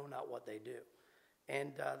 for they know not what they do.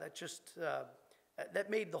 And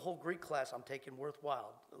that made the whole Greek class I'm taking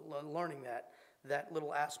worthwhile, learning that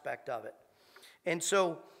little aspect of it. And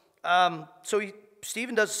so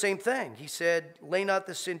Stephen does the same thing. He said, lay not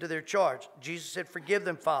this sin to their charge. Jesus said, forgive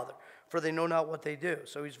them, Father, for they know not what they do.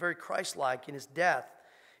 So he's very Christ-like in his death.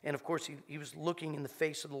 And of course, he was looking in the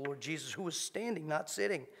face of the Lord Jesus, who was standing, not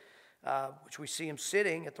sitting, which we see him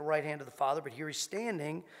sitting at the right hand of the Father. But here he's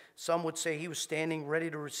standing. Some would say he was standing ready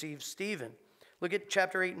to receive Stephen. Look at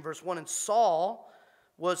chapter 8 and verse 1. And Saul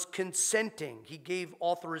was consenting. He gave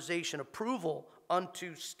authorization, approval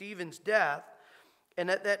unto Stephen's death. And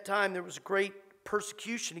at that time, there was great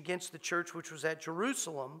persecution against the church, which was at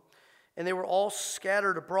Jerusalem. And they were all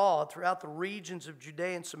scattered abroad throughout the regions of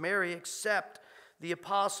Judea and Samaria, except the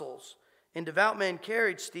apostles. And devout men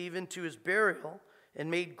carried Stephen to his burial and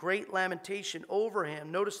made great lamentation over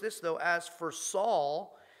him. Notice this, though. As for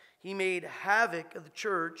Saul, he made havoc of the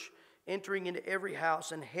church, entering into every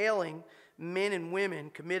house and hailing men and women,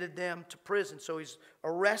 committed them to prison. So he's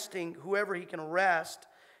arresting whoever he can arrest.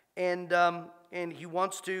 And he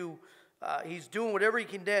wants to, he's doing whatever he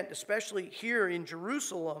can do, especially here in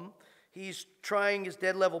Jerusalem. He's trying his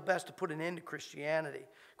dead level best to put an end to Christianity.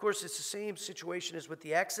 Of course, it's the same situation as with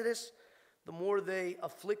the Exodus. The more they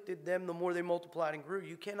afflicted them, the more they multiplied and grew.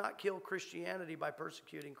 You cannot kill Christianity by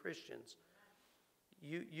persecuting Christians.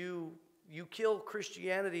 You kill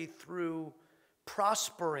Christianity through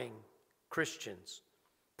prospering Christians.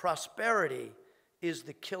 Prosperity is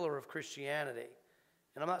the killer of Christianity.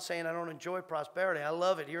 And I'm not saying I don't enjoy prosperity. I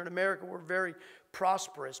love it. Here in America, we're very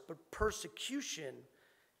prosperous. But persecution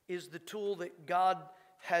is the tool that God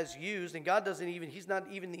has used. And God doesn't even, he's not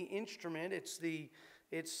even the instrument.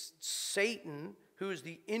 It's Satan who is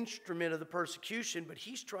the instrument of the persecution. But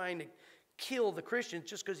he's trying to kill the Christians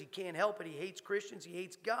just because he can't help it. He hates Christians. He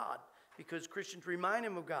hates God because Christians remind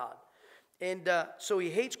him of God. And so he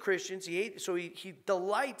hates Christians. He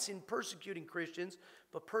delights in persecuting Christians.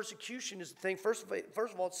 But persecution is the thing. First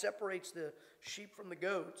of all, it separates the sheep from the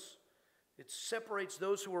goats. It separates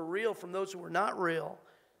those who are real from those who are not real.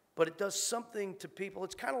 But it does something to people.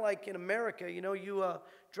 It's kind of like in America, you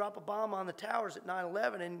drop a bomb on the towers at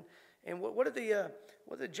 9/11, and what did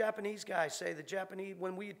the Japanese guys say? The Japanese,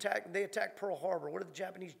 when they attacked Pearl Harbor, what did the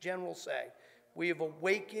Japanese general say? We have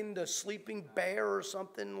awakened a sleeping bear or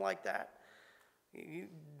something like that. You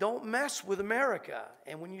don't mess with America.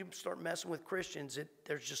 And when you start messing with Christians,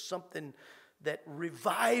 there's just something that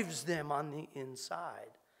revives them on the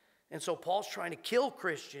inside. And so Paul's trying to kill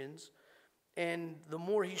Christians, and the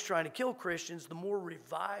more he's trying to kill Christians, the more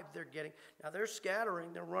revived they're getting. Now they're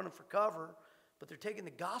scattering, they're running for cover, but they're taking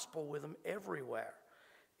the gospel with them everywhere.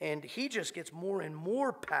 And he just gets more and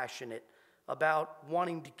more passionate about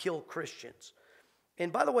wanting to kill Christians.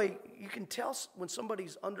 And by the way, you can tell when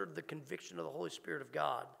somebody's under the conviction of the Holy Spirit of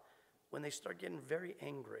God when they start getting very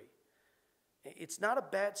angry. It's not a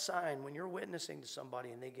bad sign when you're witnessing to somebody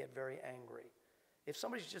and they get very angry. If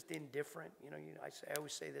somebody's just indifferent, I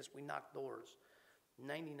always say this, we knock doors.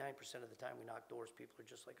 99% of the time we knock doors, people are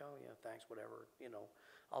just like, oh yeah, thanks, whatever,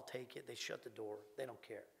 I'll take it. They shut the door. They don't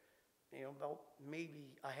care. About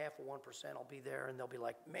maybe a 0.5% I'll be there and they'll be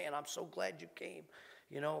like, man, I'm so glad you came.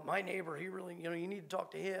 My neighbor, he really, you need to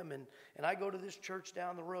talk to him. And I go to this church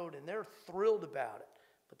down the road and they're thrilled about it.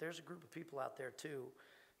 But there's a group of people out there too,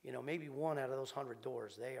 maybe one out of those 100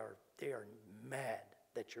 doors, they are mad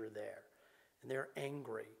that you're there. And they're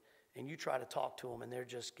angry. And you try to talk to them and they're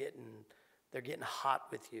getting hot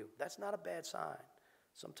with you. That's not a bad sign.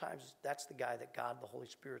 Sometimes that's the guy that God, the Holy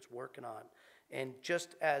Spirit's working on. And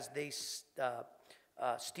just as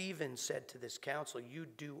Stephen said to this council, you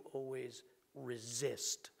do always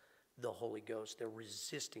resist the Holy Ghost. They're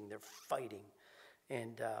resisting, they're fighting.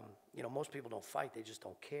 And, most people don't fight, they just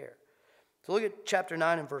don't care. So look at chapter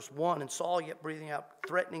 9 and verse 1. And Saul, yet breathing out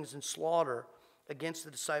threatenings and slaughter against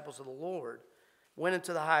the disciples of the Lord, went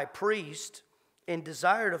unto the high priest and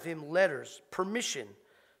desired of him letters, permission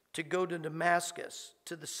to go to Damascus,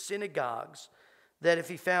 to the synagogues, that if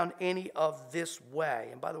he found any of this way,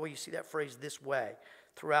 and by the way, you see that phrase, this way,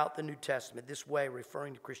 throughout the New Testament, this way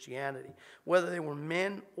referring to Christianity, whether they were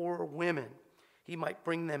men or women, he might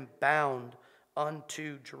bring them bound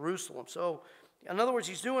unto Jerusalem. So, in other words,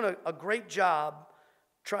 he's doing a great job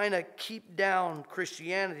trying to keep down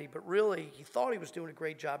Christianity, but really, he thought he was doing a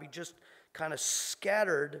great job. He just kind of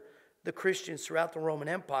scattered the Christians throughout the Roman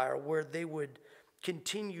Empire where they would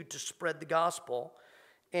continue to spread the gospel.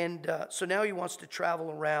 And so now he wants to travel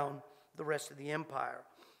around the rest of the empire.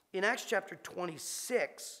 In Acts chapter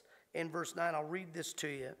 26 and verse 9, I'll read this to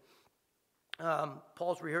you.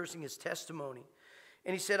 Paul's rehearsing his testimony.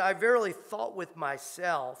 And he said, I verily thought with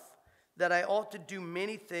myself that I ought to do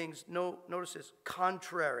many things, notice this,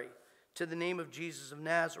 contrary to the name of Jesus of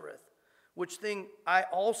Nazareth, which thing I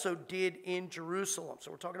also did in Jerusalem.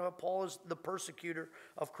 So we're talking about Paul as the persecutor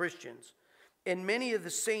of Christians. And many of the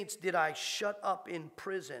saints did I shut up in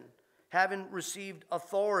prison, having received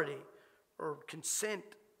authority or consent,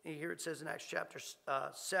 here it says in Acts chapter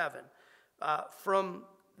 7, from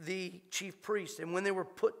the chief priest. And when they were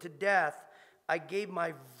put to death, I gave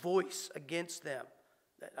my voice against them.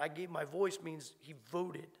 I gave my voice means he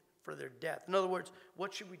voted for their death. In other words,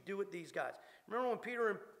 what should we do with these guys? Remember when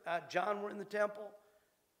Peter and John were in the temple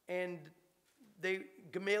and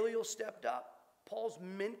Gamaliel stepped up? Paul's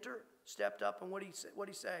mentor stepped up, and what did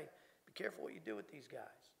he say? Be careful what you do with these guys.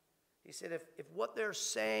 He said, if what they're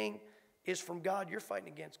saying is from God, you're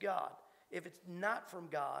fighting against God. If it's not from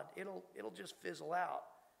God, it'll just fizzle out.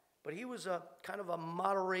 But he was a kind of a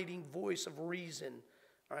moderating voice of reason.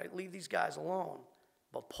 All right, leave these guys alone.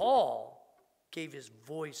 But Paul gave his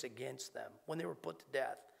voice against them when they were put to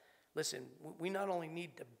death. Listen, we not only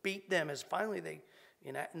need to beat them, as finally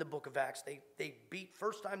in the book of Acts, they beat,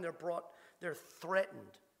 first time they're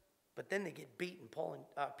threatened, but then they get beaten. Paul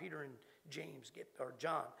and Peter and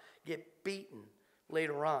John get beaten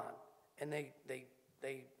later on, and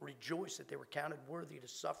they rejoice that they were counted worthy to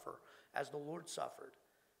suffer as the Lord suffered.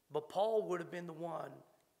 But Paul would have been the one.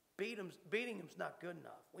 Beating him's not good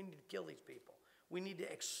enough. We need to kill these people. We need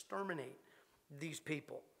to exterminate these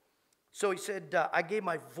people. So he said, I gave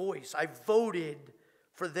my voice. I voted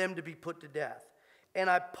for them to be put to death. And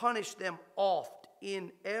I punished them oft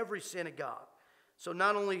in every synagogue. So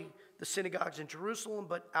not only the synagogues in Jerusalem,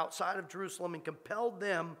 but outside of Jerusalem, and compelled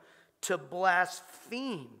them to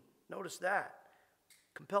blaspheme. Notice that.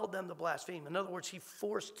 Compelled them to blaspheme. In other words, he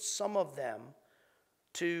forced some of them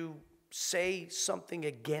to say something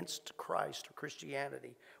against Christ or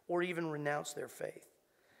Christianity or even renounce their faith.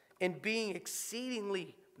 And being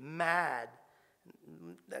exceedingly mad,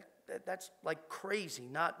 that's like crazy,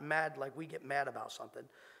 not mad like we get mad about something,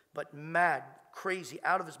 but mad, crazy,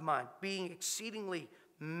 out of his mind, being exceedingly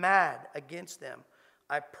mad against them,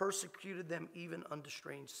 I persecuted them even unto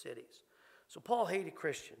strange cities. So Paul hated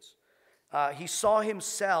Christians. He saw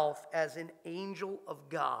himself as an angel of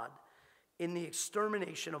God in the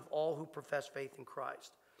extermination of all who profess faith in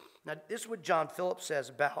Christ. Now, this is what John Phillips says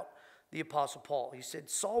about the Apostle Paul. He said,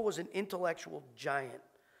 Saul was an intellectual giant,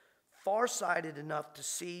 far-sighted enough to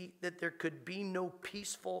see that there could be no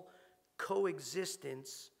peaceful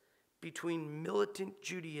coexistence between militant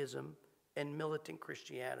Judaism and militant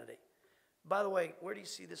Christianity. By the way, where do you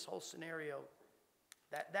see this whole scenario?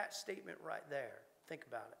 That statement right there. Think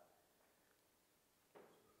about it.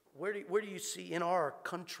 Where do you see in our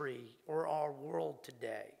country or our world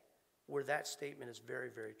today where that statement is very,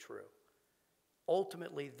 very true?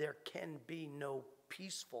 Ultimately, there can be no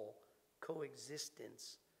peaceful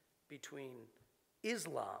coexistence between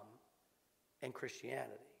Islam and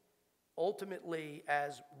Christianity. Ultimately,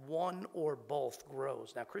 as one or both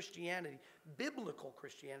grows. Now, Christianity, biblical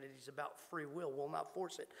Christianity is about free will. We'll not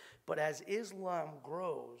force it. But as Islam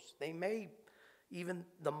grows, they may, even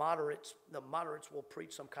the moderates will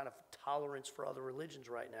preach some kind of tolerance for other religions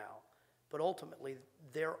right now. But ultimately,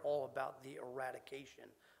 they're all about the eradication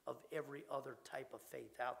of every other type of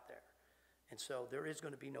faith out there. And so there is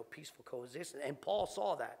going to be no peaceful coexistence. And Paul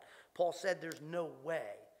saw that. Paul said there's no way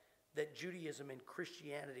that Judaism and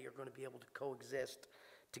Christianity are going to be able to coexist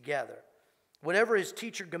together. Whatever his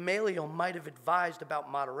teacher Gamaliel might have advised about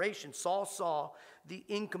moderation, Saul saw the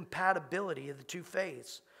incompatibility of the two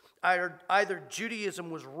faiths. Either Judaism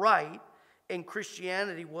was right and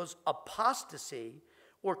Christianity was apostasy,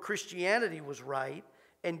 or Christianity was right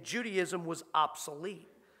and Judaism was obsolete.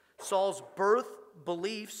 Saul's birth,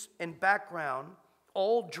 beliefs, and background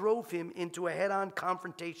all drove him into a head-on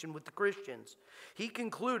confrontation with the Christians. He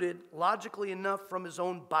concluded, logically enough from his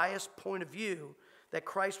own biased point of view, that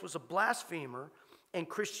Christ was a blasphemer and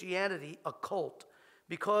Christianity a cult.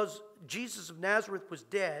 Because Jesus of Nazareth was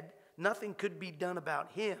dead, nothing could be done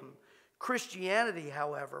about him. Christianity,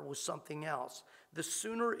 however, was something else. The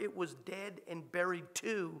sooner it was dead and buried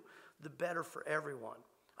too, the better for everyone.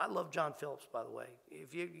 I love John Phillips, by the way.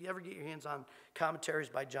 If you ever get your hands on commentaries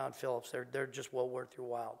by John Phillips, they're just well worth your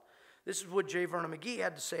while. This is what J. Vernon McGee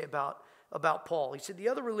had to say about Paul. He said, the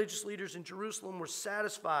other religious leaders in Jerusalem were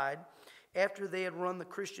satisfied after they had run the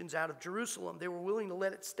Christians out of Jerusalem. They were willing to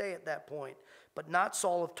let it stay at that point, but not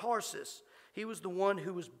Saul of Tarsus. He was the one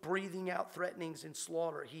who was breathing out threatenings and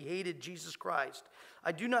slaughter. He hated Jesus Christ.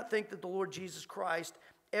 I do not think that the Lord Jesus Christ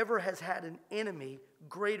ever has had an enemy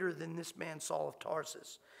greater than this man Saul of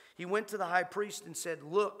Tarsus. He went to the high priest and said,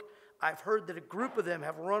 look, I've heard that a group of them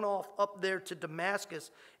have run off up there to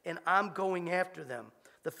Damascus, and I'm going after them.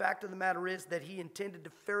 The fact of the matter is that he intended to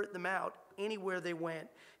ferret them out anywhere they went.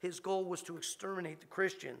 His goal was to exterminate the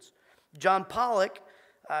Christians. John Pollock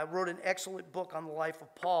wrote an excellent book on the life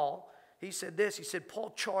of Paul. He said this, he said,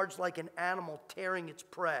 Paul charged like an animal tearing its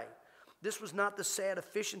prey. This was not the sad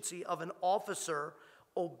efficiency of an officer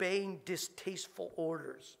obeying distasteful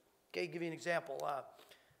orders. Okay, give you an example.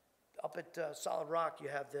 Up at Solid Rock, you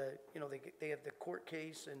have they have the court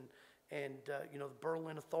case, and the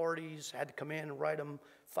Berlin authorities had to come in and write them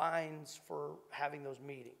fines for having those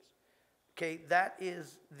meetings. Okay, that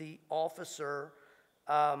is the officer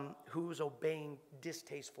who was obeying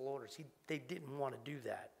distasteful orders. They didn't want to do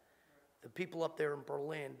that. The people up there in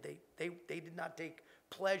Berlin, they did not take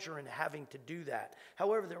pleasure in having to do that.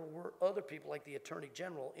 However, there were other people like the Attorney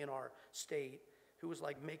General in our state who was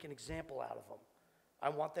like, make an example out of them. I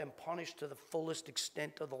want them punished to the fullest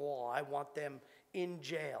extent of the law. I want them in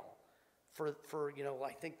jail for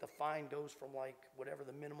I think the fine goes from like whatever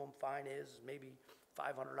the minimum fine is, maybe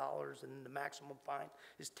 $500, and the maximum fine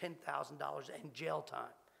is $10,000 and jail time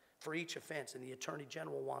for each offense, and the Attorney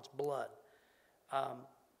General wants blood.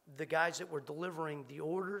 The guys that were delivering the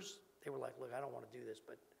orders, they were like, look, I don't want to do this,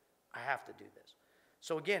 but I have to do this.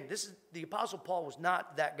 So again, the Apostle Paul was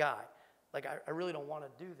not that guy. Like, I really don't want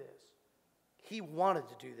to do this. He wanted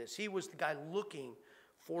to do this. He was the guy looking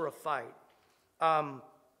for a fight.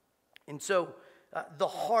 And so the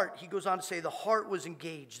heart, he goes on to say, the heart was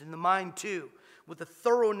engaged, and the mind too, with the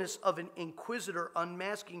thoroughness of an inquisitor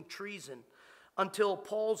unmasking treason, until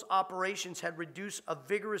Paul's operations had reduced a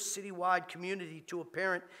vigorous citywide community to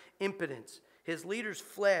apparent impotence. His leaders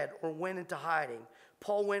fled or went into hiding.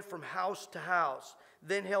 Paul went from house to house.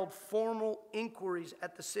 then held formal inquiries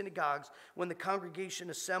at the synagogues when the congregation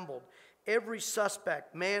assembled. Every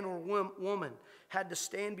suspect, man or woman, had to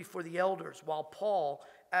stand before the elders, while Paul,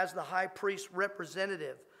 as the high priest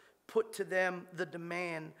representative, put to them the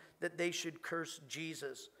demand that they should curse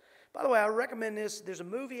Jesus. By the way, I recommend this. There's a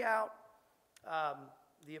movie out,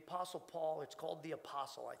 The Apostle Paul. It's called The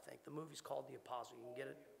Apostle, I think. The movie's called The Apostle. You can get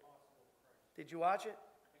it. Did you watch it?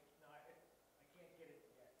 No, I can't get it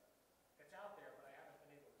yet. It's out there, but I haven't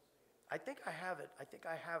been able to see it. I think I have it. I think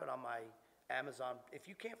I have it on my Amazon. If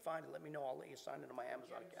you can't find it, let me know. I'll let you sign into my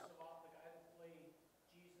Amazon account. The guy that played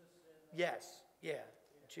Jesus in Yes, yeah.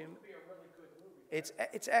 Jim. It would be a really good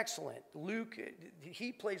movie. It's excellent. Luke,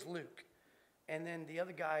 he plays Luke. And then the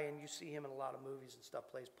other guy, and you see him in a lot of movies and stuff,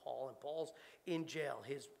 plays Paul. And Paul's in jail.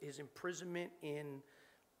 His imprisonment in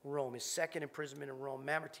Rome, his second imprisonment in Rome,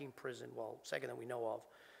 Mamertine prison, well, second that we know of.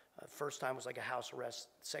 First time was like a house arrest.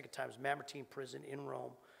 Second time is Mamertine prison in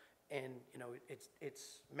Rome. And, you know,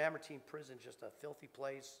 it's Mamertine prison, just a filthy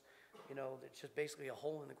place. You know, it's just basically a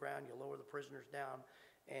hole in the ground. You lower the prisoners down,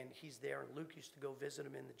 and he's there. And Luke used to go visit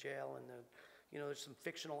him in the jail. And, you know, there's some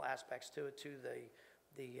fictional aspects to it, too.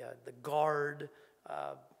 The guard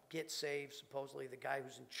gets saved. Supposedly the guy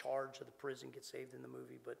who's in charge of the prison gets saved in the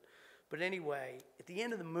movie. But anyway, at the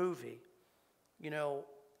end of the movie, you know,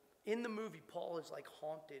 in the movie, Paul is like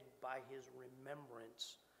haunted by his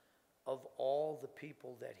remembrance of all the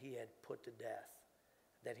people that he had put to death,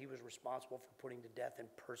 that he was responsible for putting to death and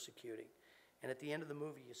persecuting. And at the end of the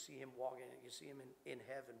movie, you see him walking, you see him in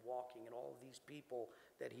heaven walking, and all of these people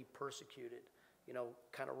that he persecuted, you know,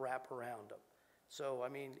 kind of wrap around him. So, I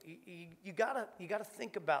mean, you gotta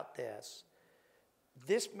think about this.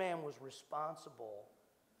 This man was responsible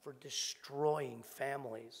for destroying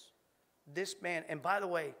families. This man, and by the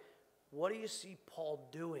way, what do you see Paul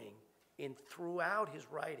doing throughout his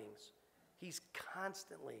writings? He's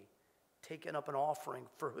constantly taking up an offering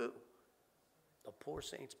for who? The poor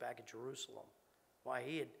saints back in Jerusalem. Why,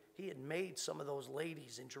 he had made some of those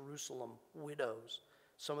ladies in Jerusalem widows,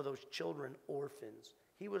 some of those children orphans.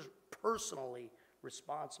 He was personally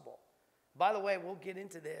responsible. By the way, we'll get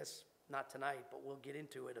into this, not tonight, but we'll get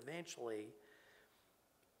into it eventually.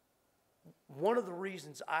 One of the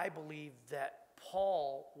reasons I believe that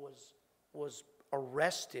Paul was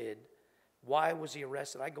arrested, why was he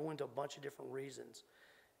arrested? I go into a bunch of different reasons.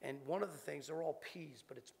 And one of the things, they're all P's,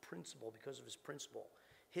 but it's principle, because of his principle.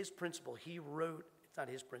 His principle, he wrote, it's not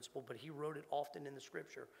his principle, but he wrote it often in the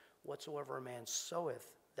scripture, whatsoever a man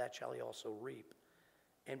soweth, that shall he also reap.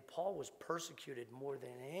 And Paul was persecuted more than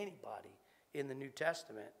anybody in the New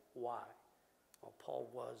Testament. Why? Well, Paul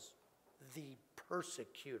was the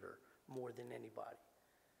persecutor more than anybody.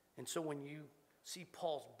 And so when you see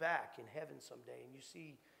Paul's back in heaven someday, and you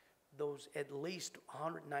see those at least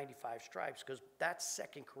 195 stripes, because that's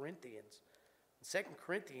 2 Corinthians. 2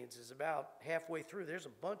 Corinthians is about halfway through. There's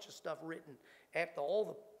a bunch of stuff written after all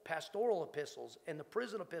the pastoral epistles and the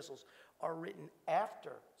prison epistles are written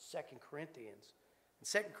after 2 Corinthians.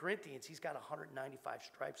 In 2 Corinthians, he's got 195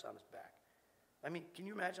 stripes on his back. I mean, can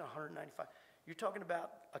you imagine 195? You're talking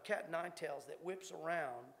about a cat o' nine tails that whips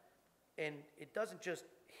around, and it doesn't just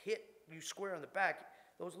hit you square on the back.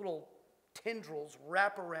 Those little tendrils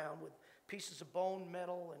wrap around with pieces of bone,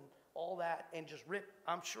 metal, and all that, and just rip.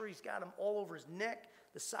 I'm sure he's got them all over his neck,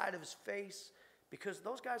 the side of his face, because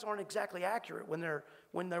those guys aren't exactly accurate when they're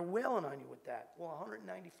wailing on you with that. Well,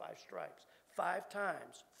 195 stripes. 5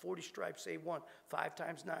 times, 40 stripes save 1. 5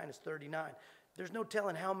 times 9 is 39. There's no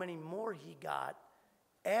telling how many more he got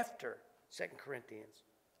after 2 Corinthians.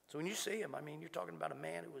 So when you see him, I mean, you're talking about a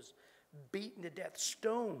man who was beaten to death,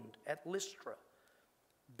 stoned at Lystra,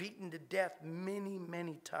 beaten to death many,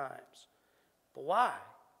 many times. But why?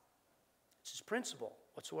 It's his principle,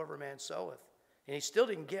 whatsoever a man soweth. And he still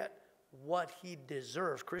didn't get what he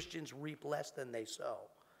deserves. Christians reap less than they sow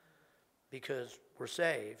because we're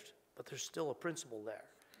saved, but there's still a principle there.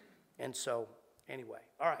 And so, anyway,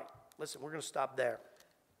 all right, listen, we're going to stop there.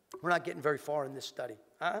 We're not getting very far in this study.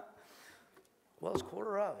 Huh? Well, it's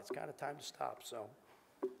 1:15. It's kind of time to stop, so.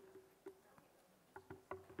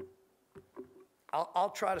 I'll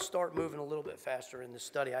try to start moving a little bit faster in this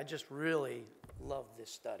study. I just really love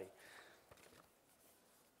this study.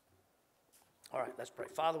 All right, let's pray.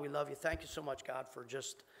 Father, we love you. Thank you so much, God, for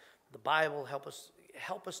just the Bible. Help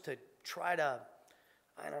us to try to,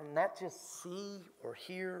 I don't know, not just see or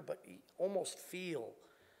hear, but almost feel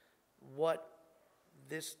what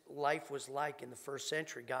this life was like in the first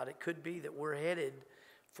century. God, it could be that we're headed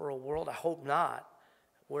for a world, I hope not,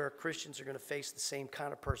 where Christians are going to face the same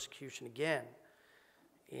kind of persecution again.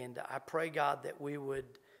 And I pray, God, that we would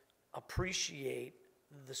appreciate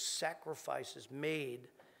the sacrifices made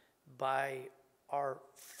by our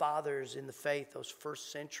fathers in the faith, those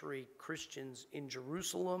first century Christians in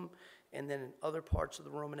Jerusalem and then in other parts of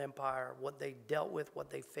the Roman Empire, what they dealt with, what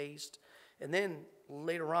they faced, and then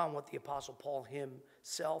later on what the Apostle Paul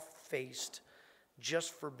himself faced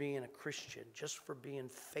just for being a Christian, just for being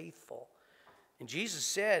faithful. And Jesus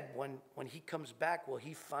said when he comes back, will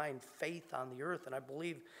he find faith on the earth? And I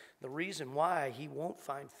believe the reason why he won't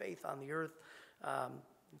find faith on the earth,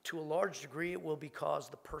 to a large degree, it will because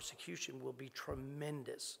the persecution will be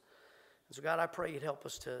tremendous. And so God, I pray you'd help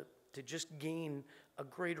us to just gain a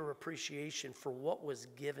greater appreciation for what was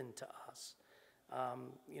given to us.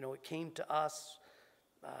 It came to us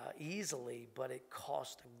easily, but it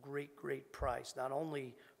cost a great, great price, not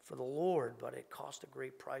only for the Lord, but it cost a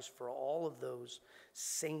great price for all of those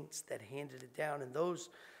saints that handed it down, and those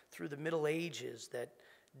through the Middle Ages that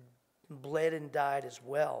bled and died as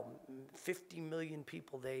well. 50 million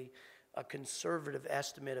people, a conservative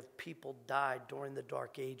estimate of people died during the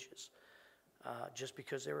Dark Ages, just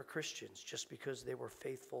because they were Christians, just because they were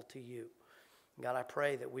faithful to you. God, I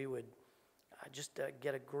pray that we would just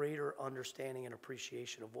get a greater understanding and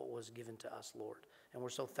appreciation of what was given to us, Lord. And we're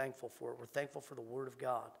so thankful for it. We're thankful for the Word of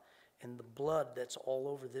God and the blood that's all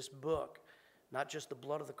over this book. Not just the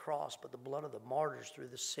blood of the cross, but the blood of the martyrs through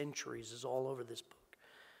the centuries is all over this book.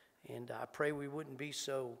 And I pray we wouldn't be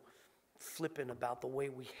so flippant about the way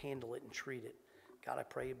we handle it and treat it. God, I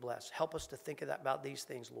pray you bless. Help us to think about these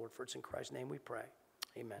things, Lord, for it's in Christ's name we pray.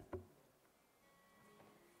 Amen.